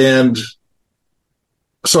 And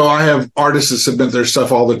so I have artists that submit their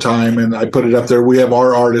stuff all the time, and I put it up there. We have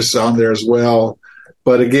our artists on there as well.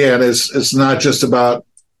 But again, it's not just about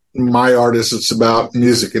my artists. It's about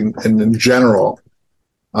music in general.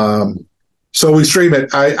 So we stream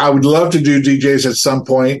it. I would love to do DJs at some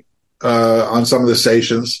point on some of the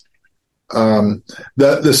stations.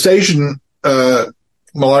 The station,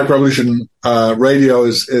 Melodic Revolution Radio,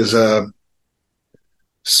 is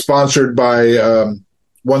sponsored by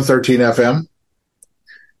 113 FM,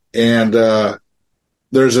 and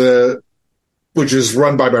which is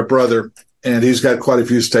run by my brother, and he's got quite a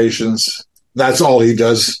few stations. That's all he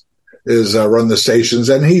does is run the stations,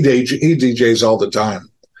 and he DJs all the time.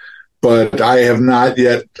 But I have not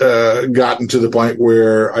yet gotten to the point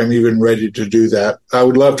where I'm even ready to do that. I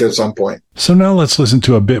would love to at some point. So now let's listen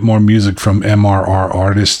to a bit more music from MRR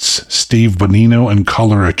artists Steve Bonino and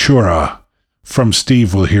Coloratura. From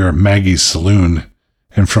Steve, we'll hear Maggie's Saloon,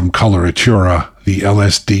 and from Coloratura, the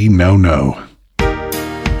LSD No No.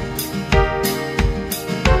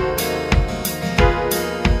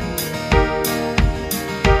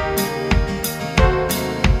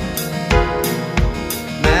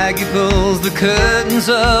 Maggie pulls the curtains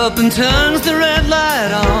up and turns the red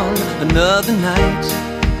light on. Another night.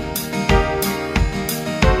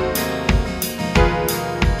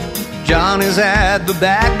 Johnny's at the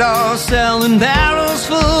back door selling barrels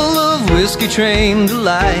full of whiskey train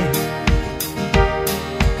delight.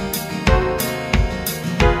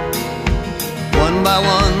 One by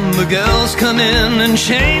one the girls come in and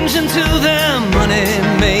change into their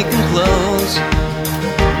money-making clothes.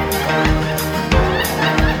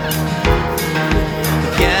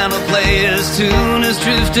 Piano player's tune is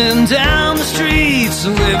drifting down the street,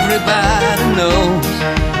 so everybody knows.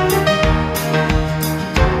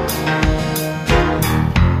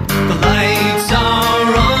 The lights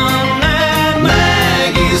are on at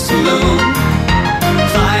Maggie's Saloon.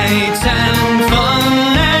 Fights and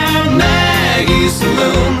fun at Maggie's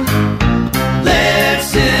Saloon.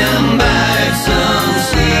 Let's imbibe some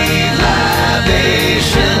sweet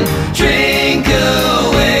libation. Drink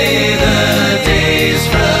away the day's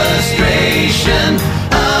frustration.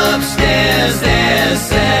 Upstairs there's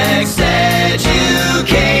sex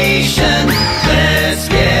education. Let's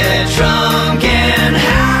get drunk and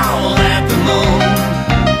howl at the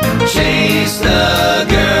moon. Chase the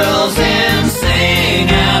girls and sing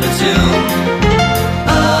out of tune.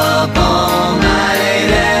 Up all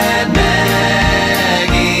night at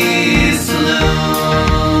Maggie's Saloon.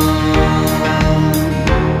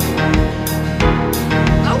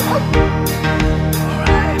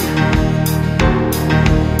 Alright.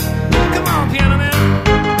 Come on, piano man.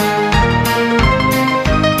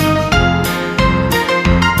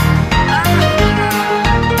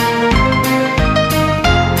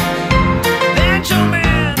 Banjo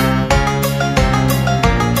man.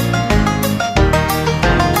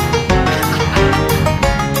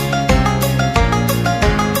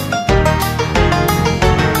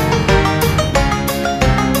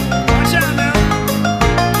 Watch out now.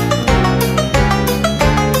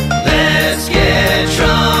 Let's get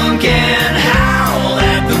drunk and howl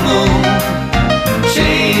at the moon.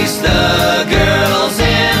 Chase the girls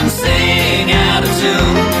and sing out of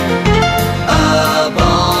tune. Up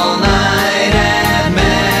all night at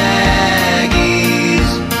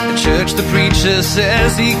Maggie's. At church the preacher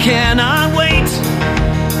says he cannot wait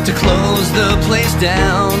to close the place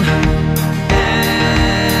down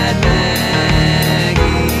at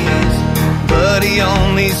Maggie's. But he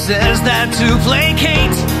only says that to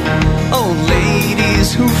placate old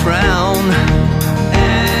ladies who frown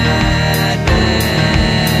at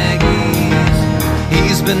Maggie's.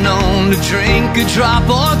 He's been known to drink a drop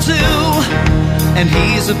or two, and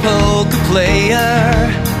he's a poker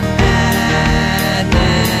player at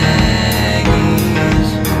Maggie's.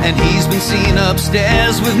 And he's been seen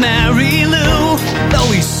upstairs with Mary Lou,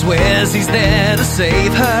 though he swears he's there to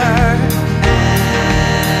save her.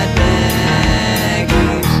 At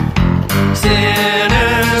Maggie's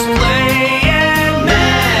sinners play at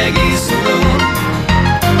Maggie's saloon.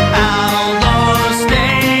 Outlaws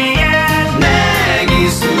stay at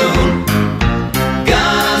Maggie's saloon.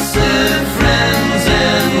 Gossip, friends,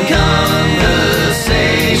 and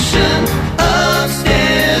conversation.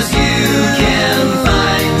 Upstairs you can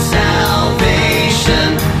find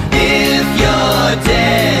salvation. If you're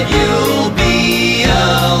dead, you'll be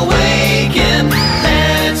awakened.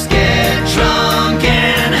 Let's get drunk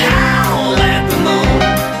and howl at the moon.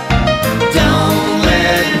 Don't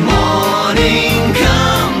let morning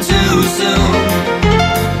come too soon.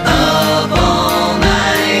 Up all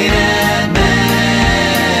night at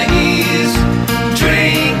Maggie's.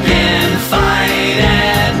 Drink and fight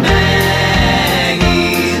at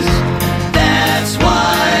Maggie's. That's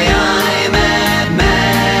why I'm at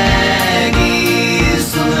Maggie's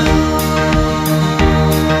saloon.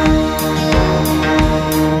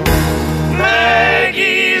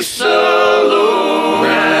 Maggie's saloon.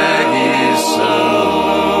 Maggie's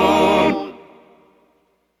saloon.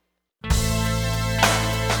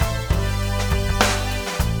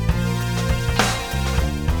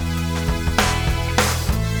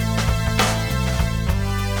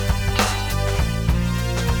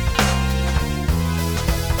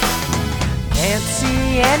 Can't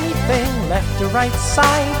see anything left or right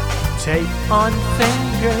side. Tape on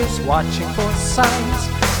fingers, watching for signs.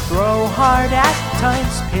 Throw hard at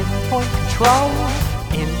times, pinpoint control.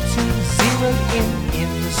 Into zeroed in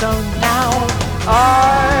the zone now.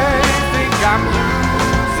 I think I'm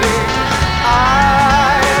losing.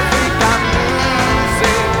 I think I'm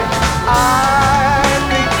losing. I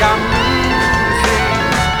think I'm losing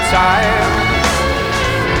time.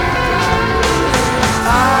 I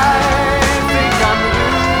think I'm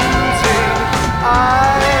losing. I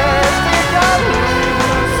think I'm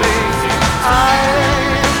losing. I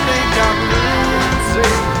think I'm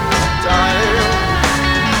losing time.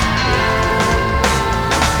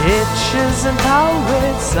 Pitches and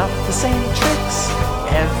powers of the same tricks.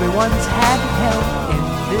 Everyone's had help in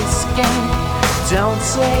this game. Don't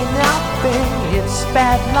say nothing, it's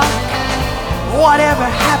bad luck. Whatever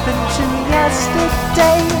happened to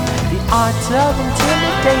yesterday? The art of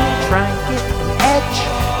intimidating, try and get an edge.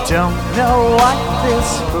 Don't know what this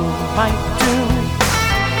fool might do.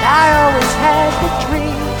 I always had the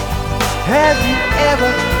dream. Have you ever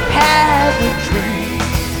had the dream?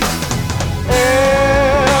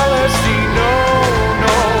 LSD, no,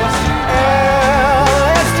 no.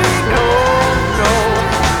 LSD, no, no.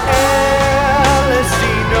 LSD,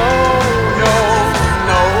 no, no,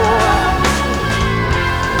 no.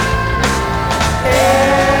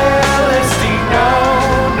 LSD, no,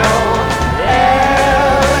 no.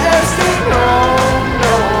 LSD, no,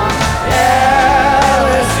 no.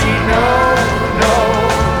 LSD, no, no,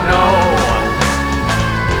 no.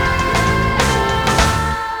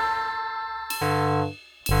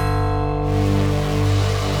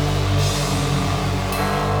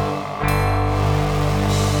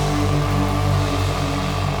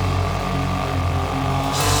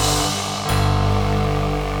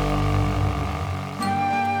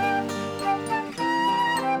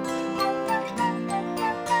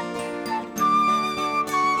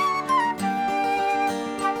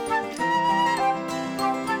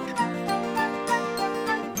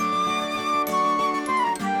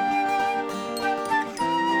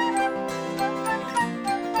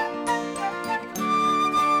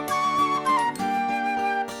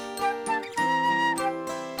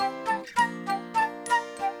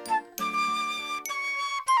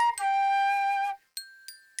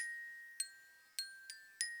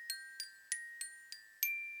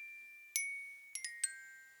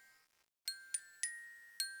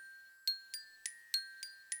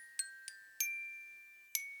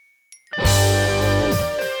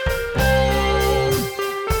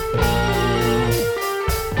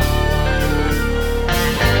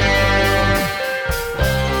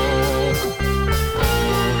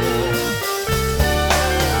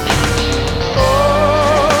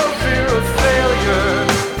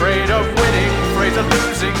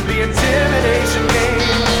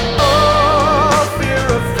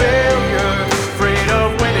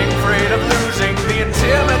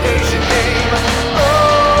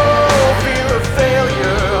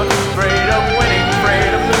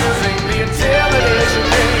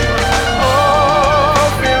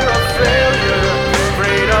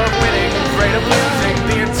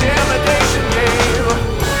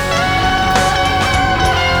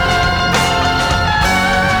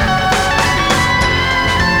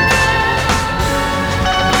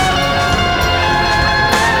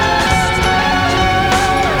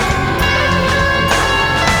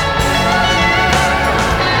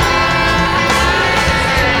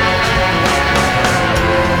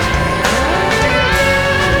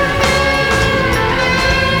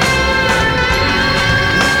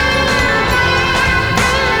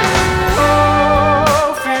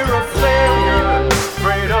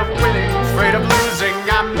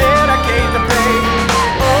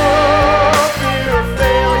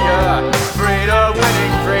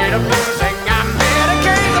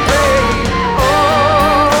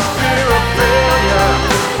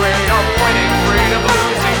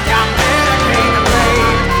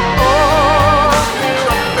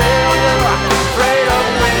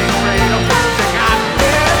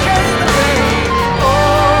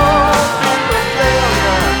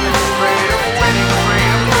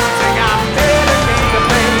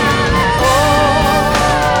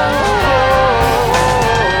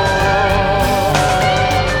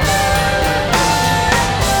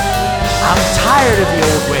 I'm tired of the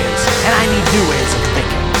old ways, and I need new ways of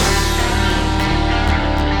thinking.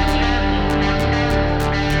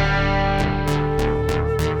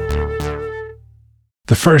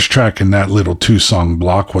 The first track in that little 2-song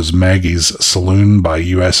block was Maggie's Saloon by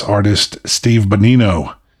U.S. artist Steve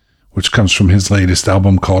Bonino, which comes from his latest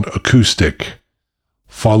album called Acoustic.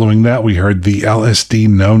 Following that, we heard the LSD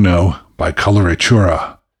No-No by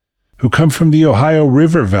Coloratura, who come from the Ohio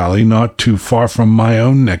River Valley not too far from my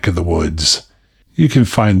own neck of the woods. You can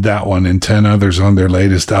find that one and 10 others on their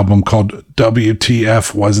latest album called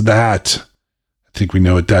WTF Was That? I think we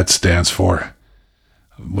know what that stands for.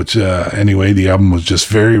 Which, anyway, the album was just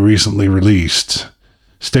very recently released.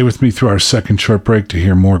 Stay with me through our second short break to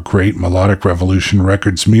hear more great Melodic Revolution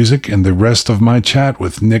Records music and the rest of my chat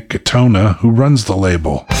with Nick Katona, who runs the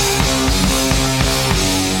label.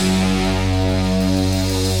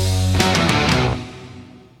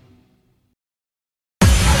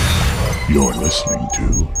 You're listening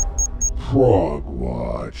to Prog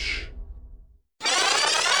Watch.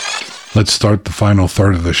 Let's start the final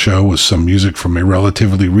third of the show with some music from a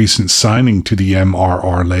relatively recent signing to the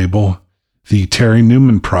MRR label, the Terry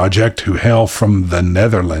Newman Project, who hail from the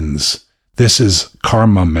Netherlands. This is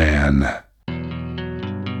Karma Man.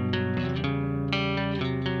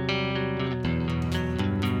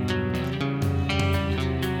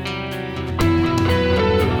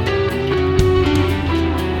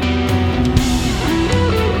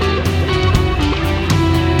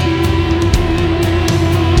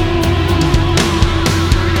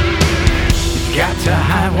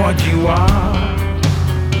 What you are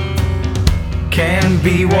can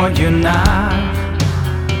be what you're not.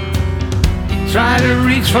 Try to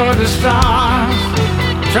reach for the stars.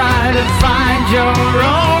 Try to find your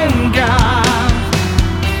own God.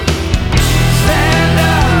 Stand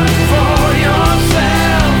up for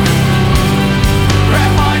yourself.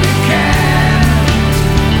 Grab what you can.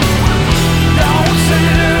 Don't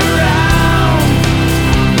sit around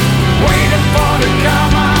waiting for the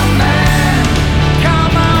come on man.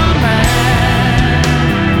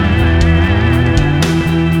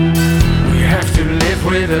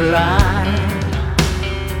 With a lie,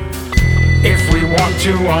 if we want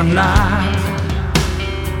to or not.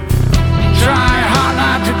 Try hard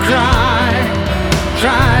not to cry.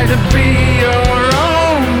 Try to be your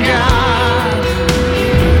own God.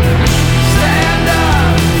 Stand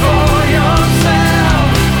up for yourself.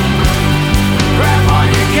 Grab what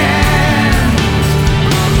you can.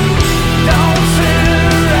 Don't sit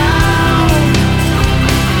around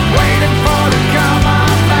waiting for the come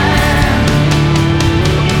on man.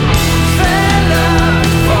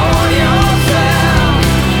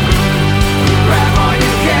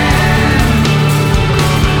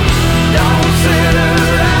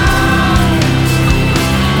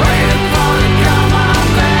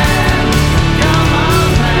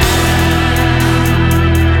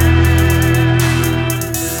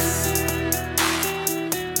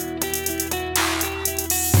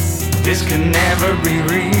 This can never be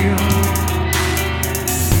real.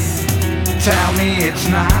 Tell me it's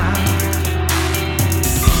not.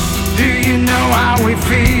 Do you know how we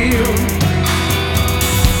feel?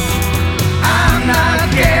 I'm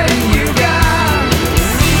not getting you down.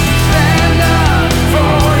 Stand up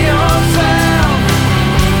for yourself.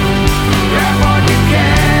 Grab what you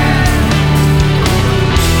can.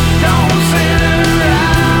 Don't sit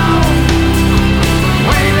around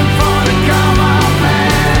waiting for the come on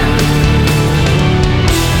man.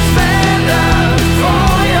 Stand up for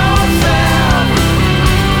yourself.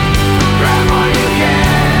 Grab what you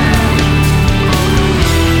can.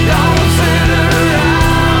 Don't sit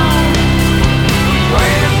around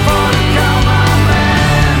waiting for the come on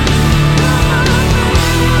man.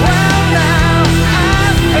 Well now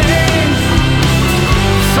I think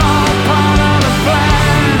it's all part of the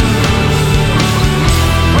plan.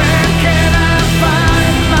 Where can I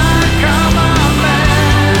find my come on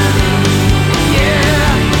man?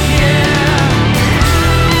 Yeah, yeah.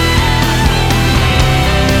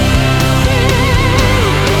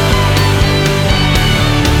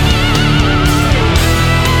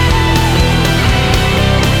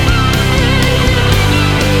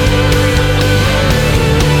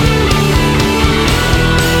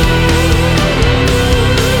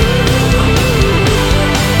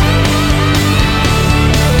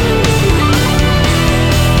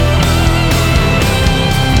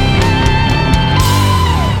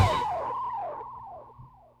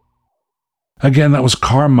 Again, that was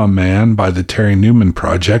Karma Man by the Terry Newman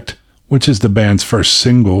Project, which is the band's first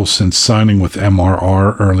single since signing with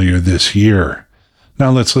MRR earlier this year.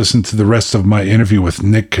 Now let's listen to the rest of my interview with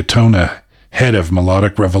Nick Katona, head of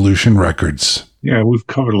Melodic Revolution Records.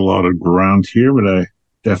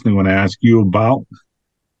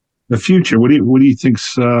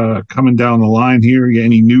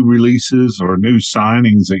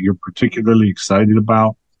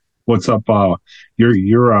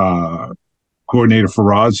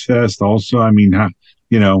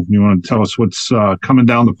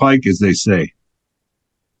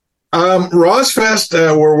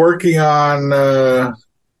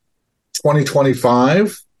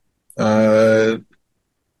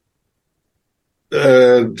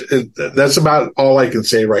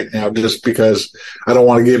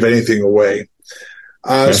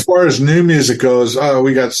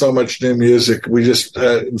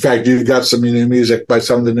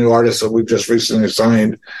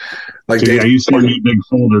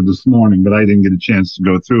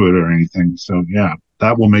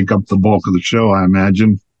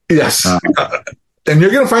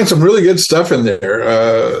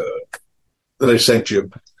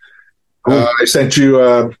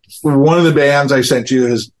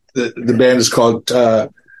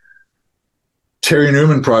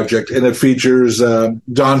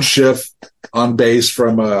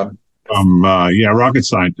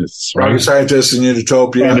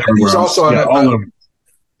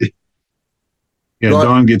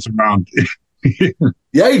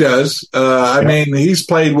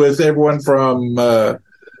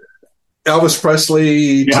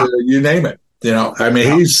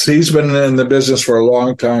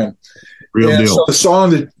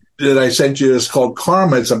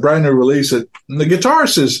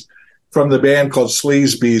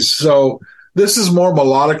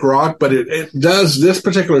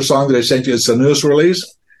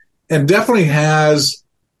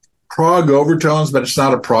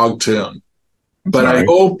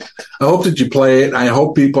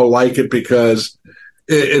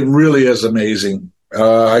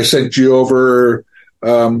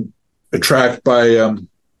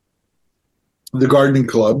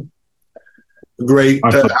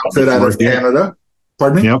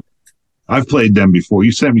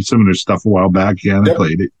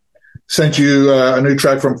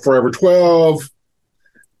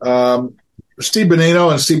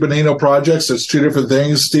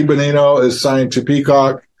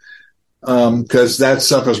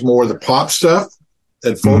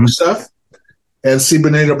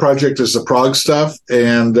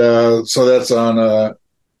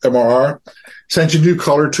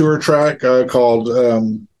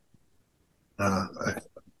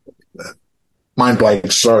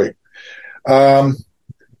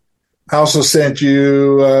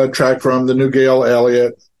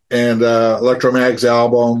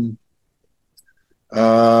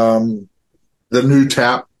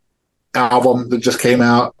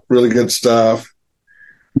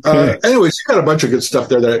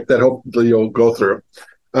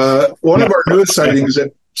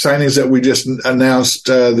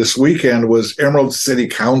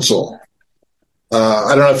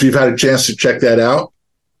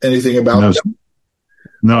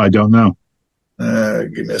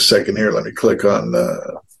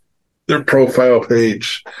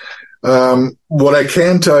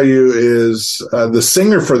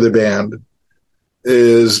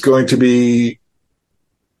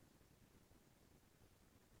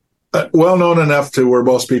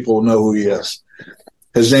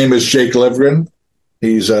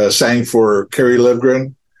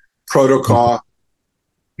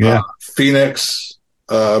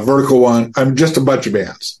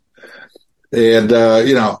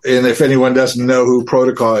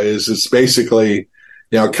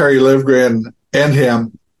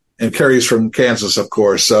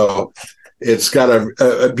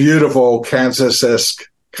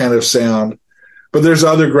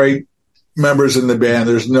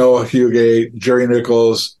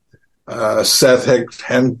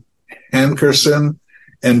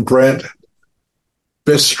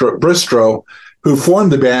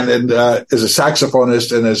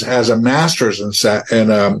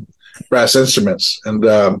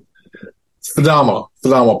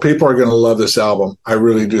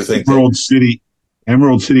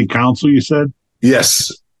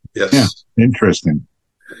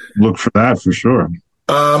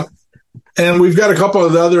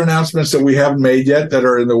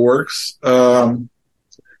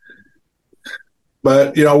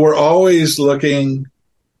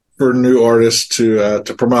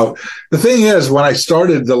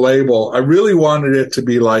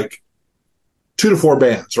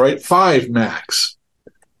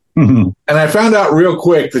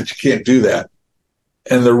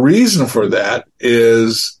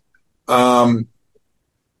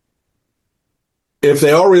 if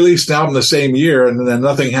they all release an album the same year and then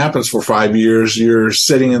nothing happens for 5 years, you're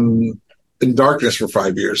sitting in darkness for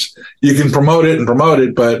 5 years. You can promote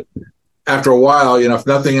it, but after a while, if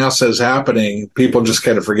nothing else is happening, people just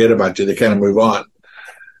kind of forget about you. They kind of move on.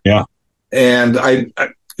 Yeah. And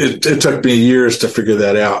it took me years to figure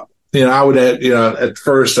that out. I would have, at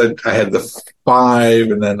first I had the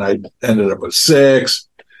 5, and then I ended up with 6.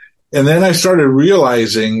 And then I started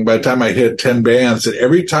realizing by the time I hit 10 bands that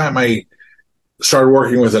every time I started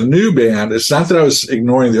working with a new band, it's not that I was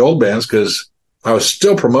ignoring the old bands, because I was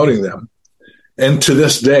still promoting them. And to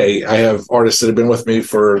this day, I have artists that have been with me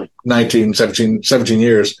for 17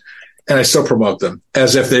 years, and I still promote them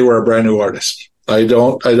as if they were a brand new artist. I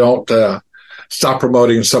don't stop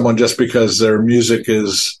promoting someone just because their music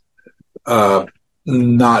is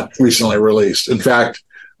not recently released. In fact,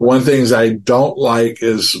 one of the things I don't like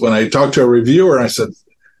is when I talk to a reviewer and I said,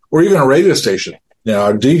 or even a radio station,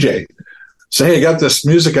 a DJ, say, hey, I got this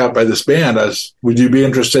music out by this band. Would you be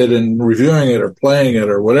interested in reviewing it or playing it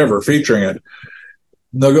or whatever, featuring it?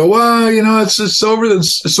 And they'll go, well, it's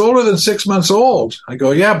older than 6 months old. I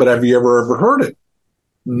go, yeah, but have you ever heard it?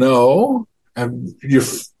 No. Have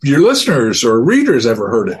your listeners or readers ever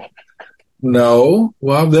heard it? No.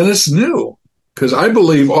 Well, then it's new, because I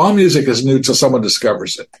believe all music is new till someone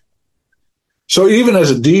discovers it. So even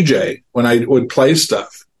as a DJ, when I would play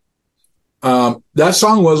stuff, that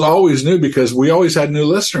song was always new because we always had new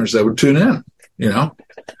listeners that would tune in,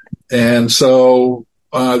 And so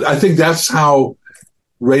I think that's how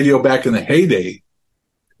radio back in the heyday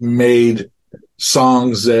made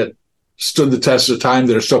songs that stood the test of time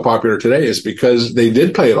that are still popular today, is because they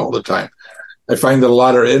did play it all the time. I find that a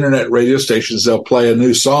lot of internet radio stations, they'll play a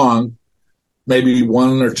new song maybe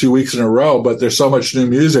 1 or 2 weeks in a row, but there's so much new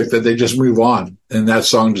music that they just move on, and that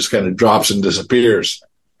song just kind of drops and disappears.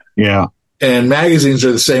 Yeah. And magazines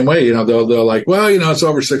are the same way. They're like, well, it's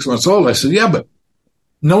over 6 months old. I said, yeah, but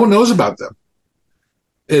no one knows about them.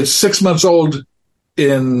 It's 6 months old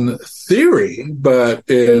in theory, but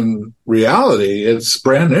in reality, it's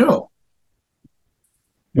brand new.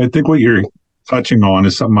 I think what you're touching on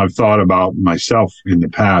is something I've thought about myself in the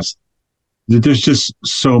past. That there's just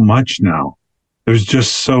so much now. There's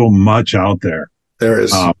just so much out there. There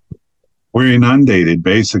is. We're inundated,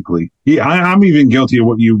 basically. Yeah, I'm even guilty of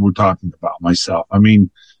what you were talking about myself. I mean,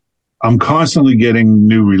 I'm constantly getting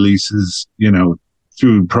new releases,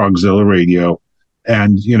 through Progzilla Radio.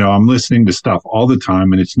 And, I'm listening to stuff all the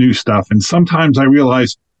time, and it's new stuff. And sometimes I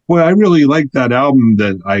realize, well, I really like that album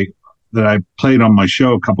that I played on my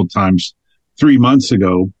show a couple times 3 months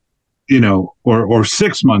ago, or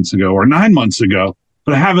 6 months ago or 9 months ago,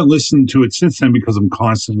 but I haven't listened to it since then because I'm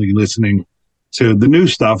constantly listening to the new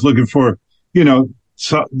stuff, looking for,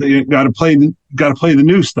 so you got to play the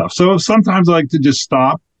new stuff. So sometimes I like to just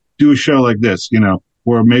stop, do a show like this,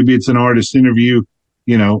 where maybe it's an artist interview,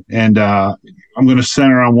 and I'm going to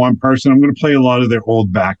center on one person. I'm going to play a lot of their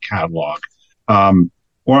old back catalog.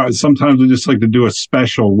 Or sometimes I just like to do a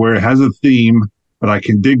special where it has a theme, but I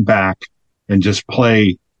can dig back and just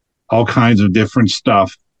play all kinds of different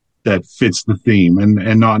stuff that fits the theme,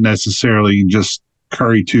 and not necessarily just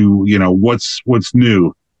curry to, what's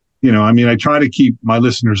new. I try to keep my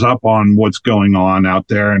listeners up on what's going on out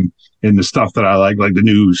there, and in the stuff that I like the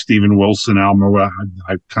new Steven Wilson album,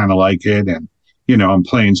 I kind of like it. And, I'm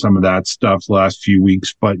playing some of that stuff the last few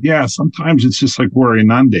weeks, but yeah, sometimes it's just like we're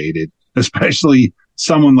inundated, especially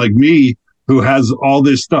someone like me who has all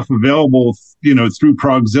this stuff available, through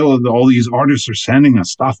Progzilla. All these artists are sending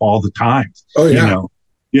us stuff all the time. Oh, yeah.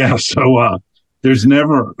 Yeah. So, there's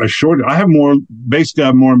never a shortage. I have more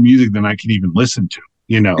music than I can even listen to,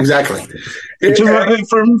 Exactly.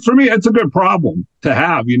 For me, it's a good problem to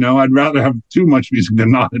have, I'd rather have too much music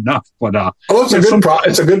than not enough, but,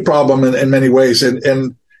 it's a good problem in many ways.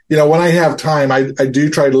 And, when I have time, I do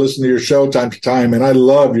try to listen to your show time to time, and I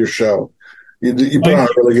love your show. You put on a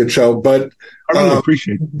really good show, but I really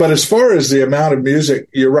appreciate it. But as far as the amount of music,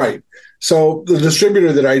 you're right. So the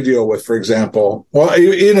distributor that I deal with, for example, well,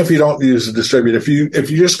 even if you don't use a distributor, if you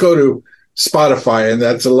just go to Spotify, and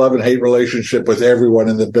that's a love and hate relationship with everyone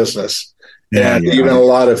in the business, even a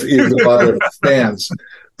lot of fans,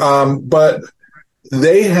 but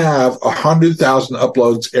they have 100,000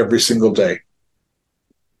 uploads every single day.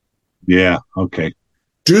 Yeah. Okay.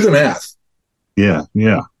 Do the math. Yeah.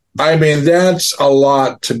 Yeah. I mean, that's a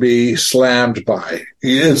lot to be slammed by.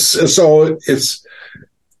 It's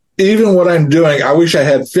even what I'm doing. I wish I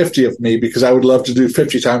had 50 of me, because I would love to do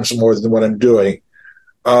 50 times more than what I'm doing.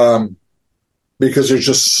 Because there's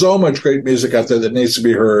just so much great music out there that needs to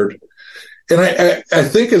be heard. And I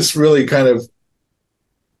think it's really kind of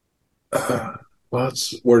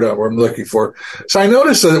what's the word I'm looking for? So I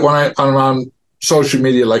noticed that when I'm on social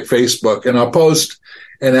media like Facebook and I'll post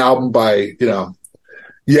an album by,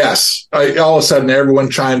 yes, all of a sudden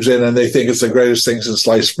everyone chimes in and they think it's the greatest thing since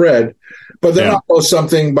sliced bread. But then I'll post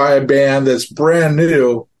something by a band that's brand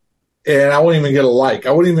new and I won't even get a like.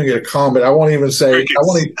 I won't even get a comment. I won't even say,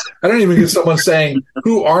 I don't even get someone saying,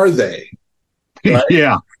 who are they? Right?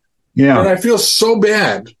 Yeah. Yeah. And I feel so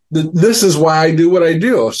bad that this is why I do what I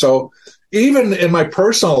do. So even in my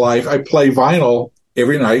personal life, I play vinyl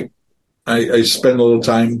every night. I spend a little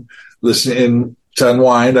time listening to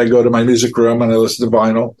unwind. I go to my music room and I listen to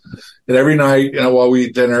vinyl. And every night, while we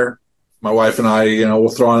eat dinner, my wife and I, we'll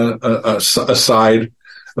throw on a side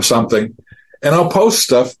of something. And I'll post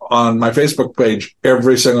stuff on my Facebook page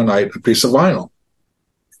every single night, a piece of vinyl.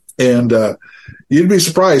 And you'd be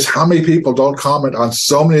surprised how many people don't comment on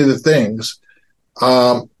so many of the things.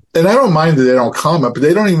 And I don't mind that they don't comment, but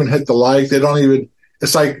they don't even hit the like. They don't even,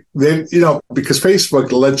 it's like, because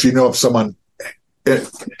Facebook lets you know if someone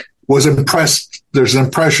was impressed. There's an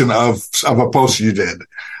impression of a post you did.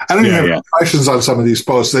 I don't even have impressions on some of these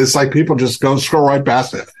posts. It's like people just go scroll right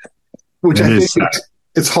past it, which I think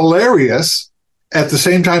it's hilarious. At the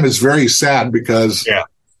same time, it's very sad because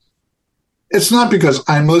it's not because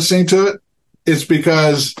I'm listening to it. It's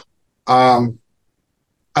because I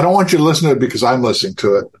don't want you to listen to it because I'm listening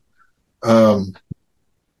to it.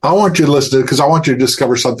 I want you to listen to it because I want you to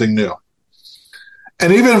discover something new.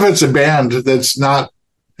 And even if it's a band that's not,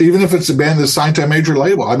 even if it's a band that's signed to a major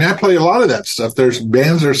label. I mean, I play a lot of that stuff. There's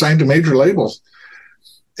bands that are signed to major labels.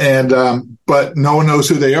 And, but no one knows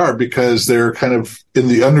who they are because they're kind of in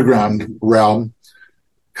the underground realm,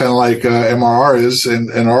 kind of like MRR is and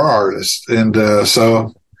our artists. And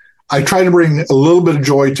so I try to bring a little bit of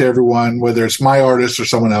joy to everyone, whether it's my artist or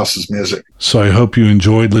someone else's music. So I hope you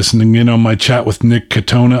enjoyed listening in on my chat with Nick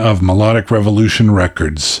Katona of Melodic Revolution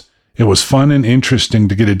Records. It was fun and interesting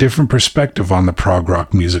to get a different perspective on the prog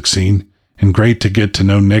rock music scene, and great to get to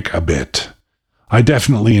know Nick a bit. I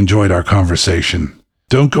definitely enjoyed our conversation.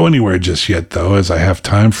 Don't go anywhere just yet, though, as I have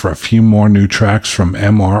time for a few more new tracks from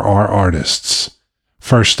MRR artists.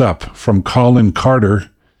 First up, from Colin Carter,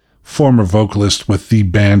 former vocalist with the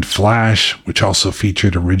band Flash, which also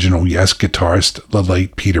featured original Yes guitarist, the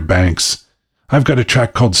late Peter Banks. I've got a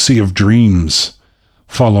track called Sea of Dreams.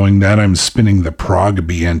 Following that, I'm spinning the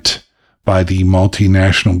Prog-Bient by the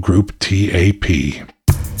multinational group TAP.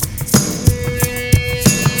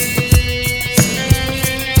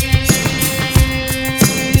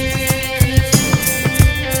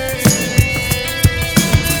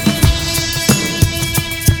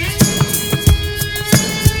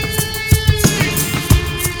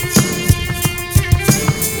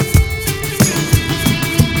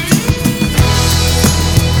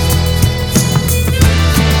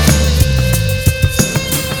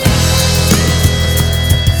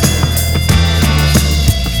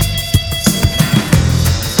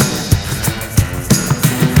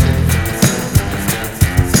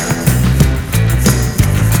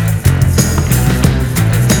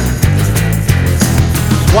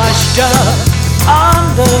 Washed up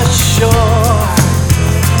on the shore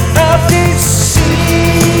of this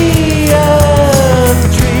sea of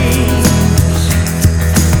dreams,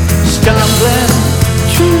 stumbling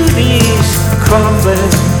through these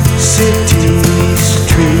crumbling city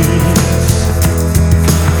streets.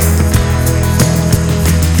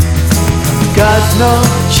 Got no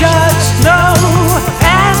just no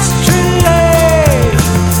ashtray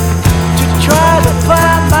to try to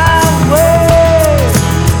find my way.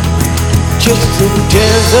 Just a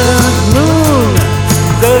desert moon,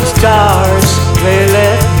 the stars, they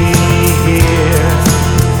let me hear.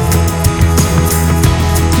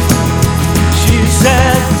 She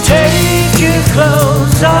said, take your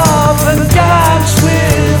clothes off and dance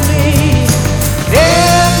with me.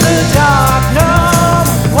 In the dark, no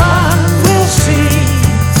one will see.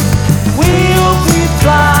 We'll be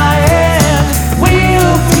flying,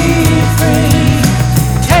 we'll be free.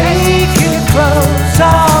 Take your clothes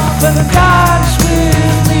off and dance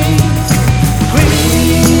with me. Please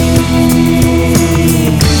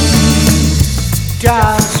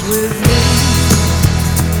dance with me.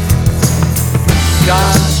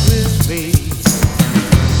 Dance with me.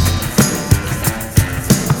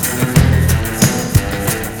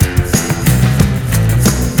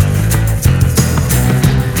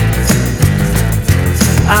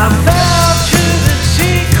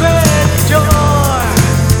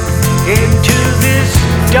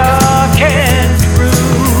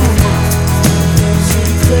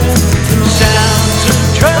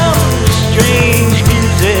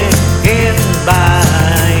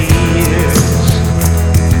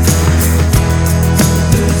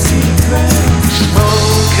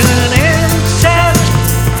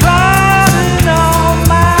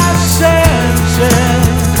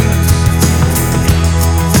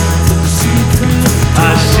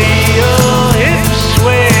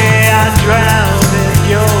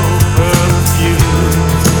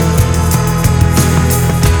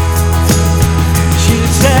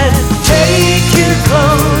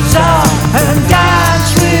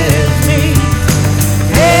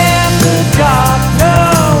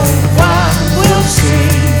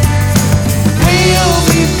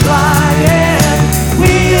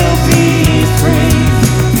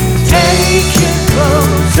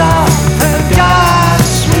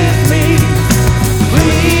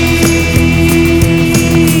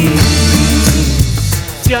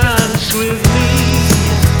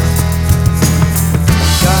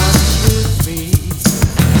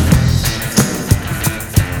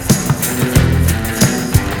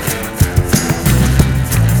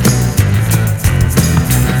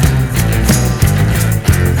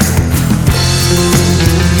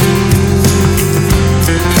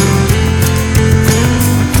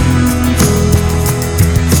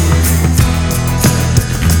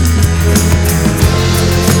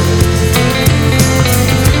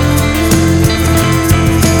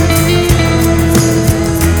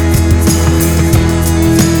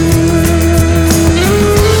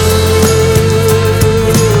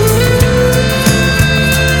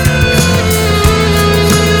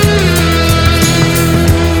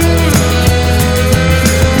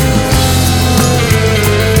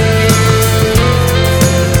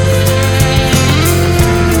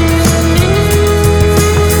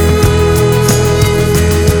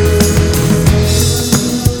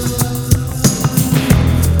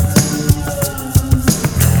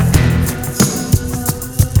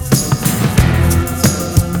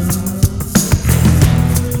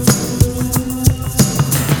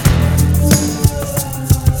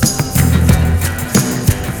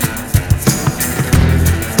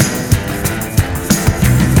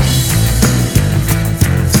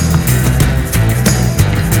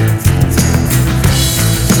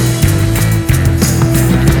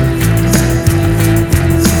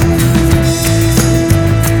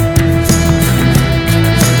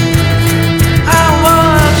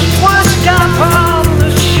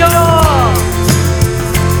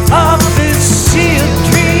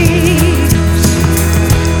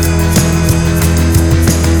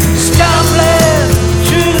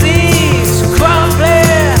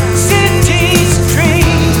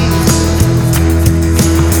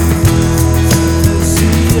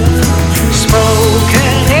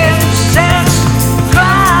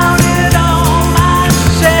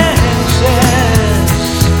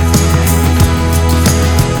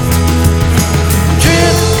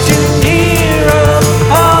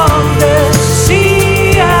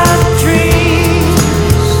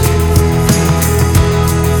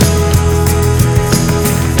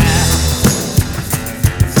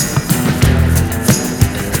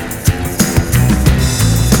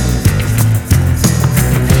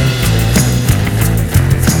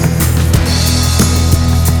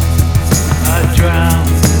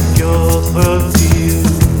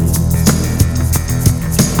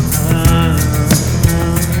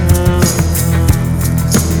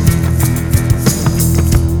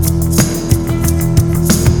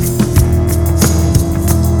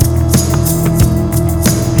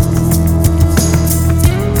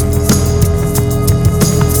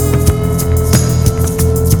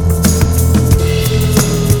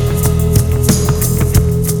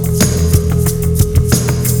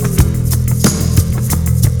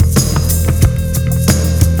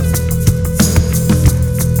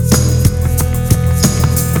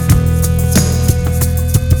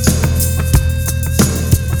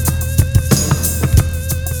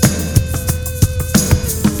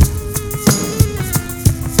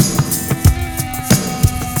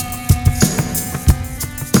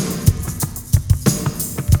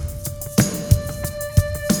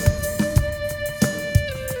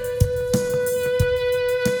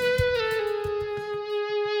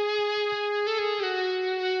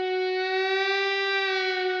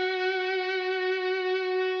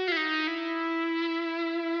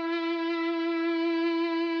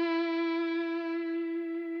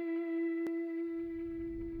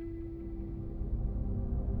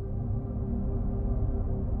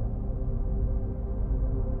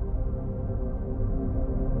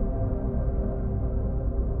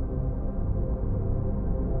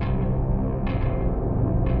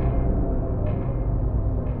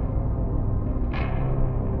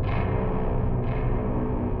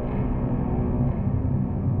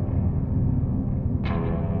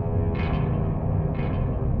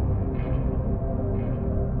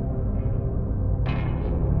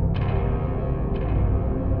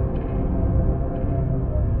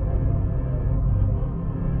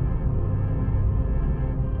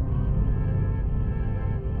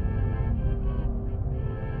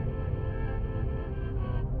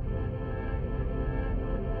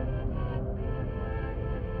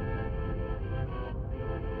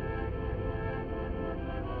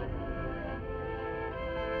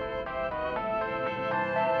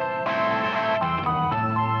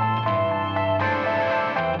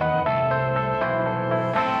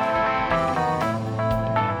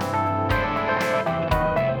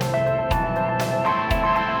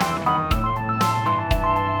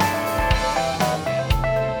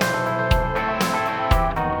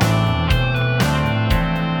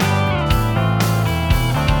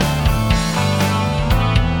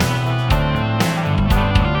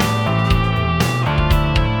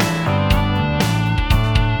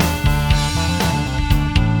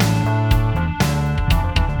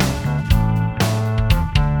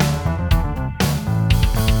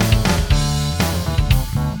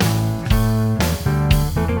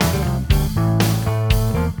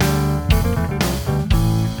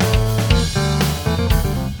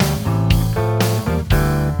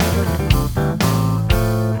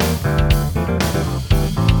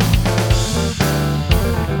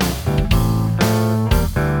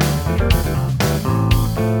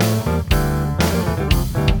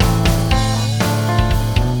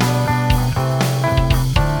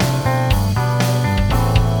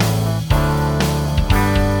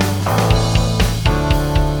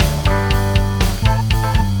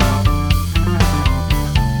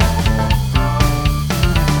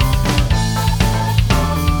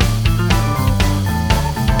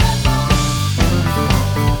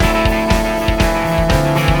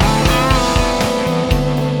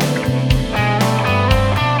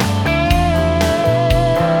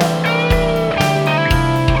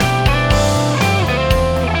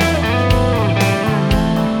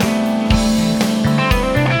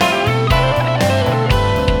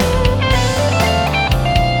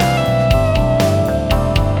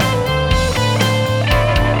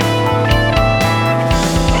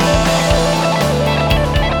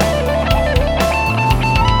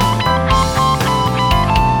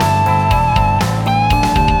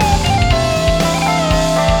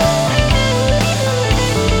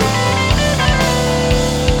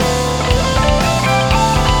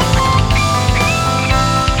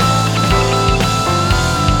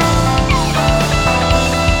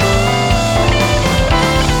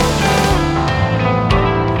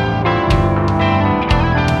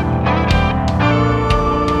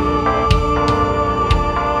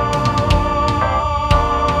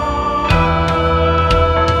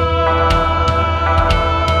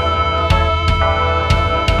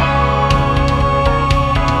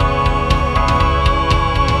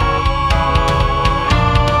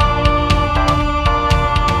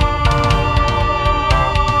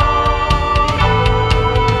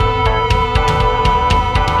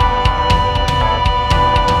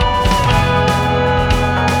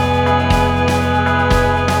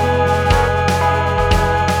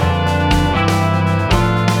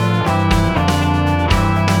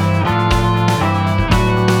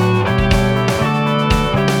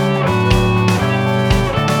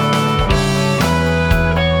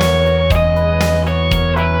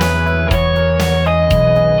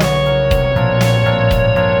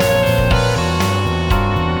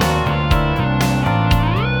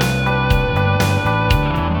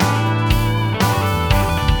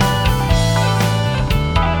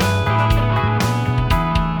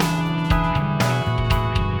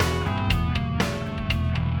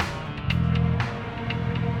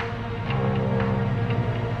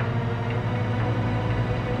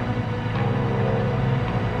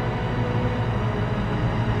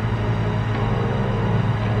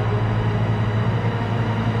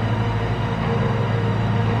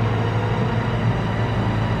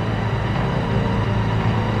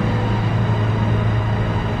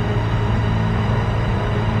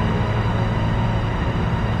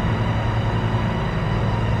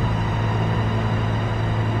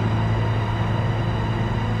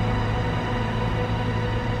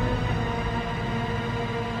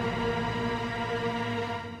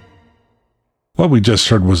 What we just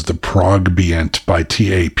heard was The Progbient by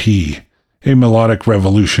TAP, a Melodic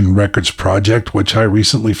Revolution Records project which I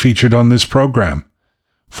recently featured on this program.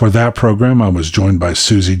 For that program, I was joined by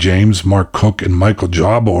Susie James, Mark Cook, and Michael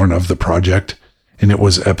Jawborn of the project, and it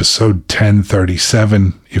was episode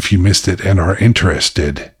 1037, if you missed it and are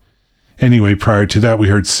interested. Anyway, prior to that, we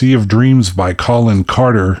heard Sea of Dreams by Colin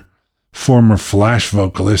Carter, former Flash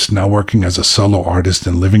vocalist, now working as a solo artist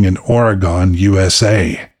and living in Oregon,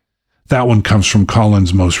 USA. That one comes from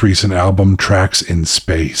Colin's most recent album, Tracks in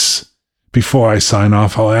Space. Before I sign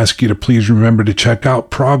off, I'll ask you to please remember to check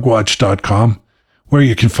out progwatch.com, where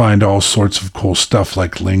you can find all sorts of cool stuff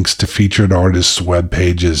like links to featured artists' web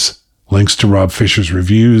pages, links to Rob Fisher's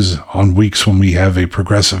reviews on weeks when we have a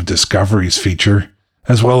Progressive Discoveries feature,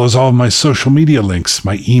 as well as all of my social media links,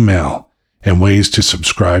 my email, and ways to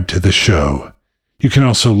subscribe to the show. You can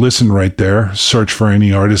also listen right there, search for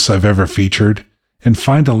any artists I've ever featured, and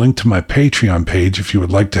find a link to my Patreon page if you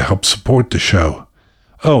would like to help support the show.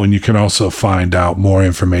 Oh, and you can also find out more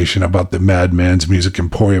information about the Madman's Music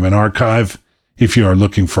Emporium and Archive if you are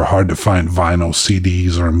looking for hard-to-find vinyl,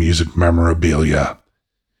 CDs, or music memorabilia.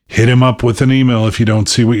 Hit him up with an email if you don't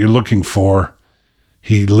see what you're looking for.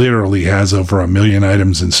 He literally has over 1 million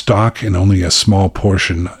items in stock and only a small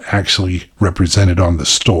portion actually represented on the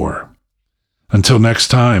store. Until next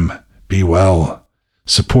time, be well,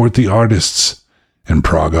 support the artists, and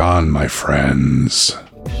prog on, my friends.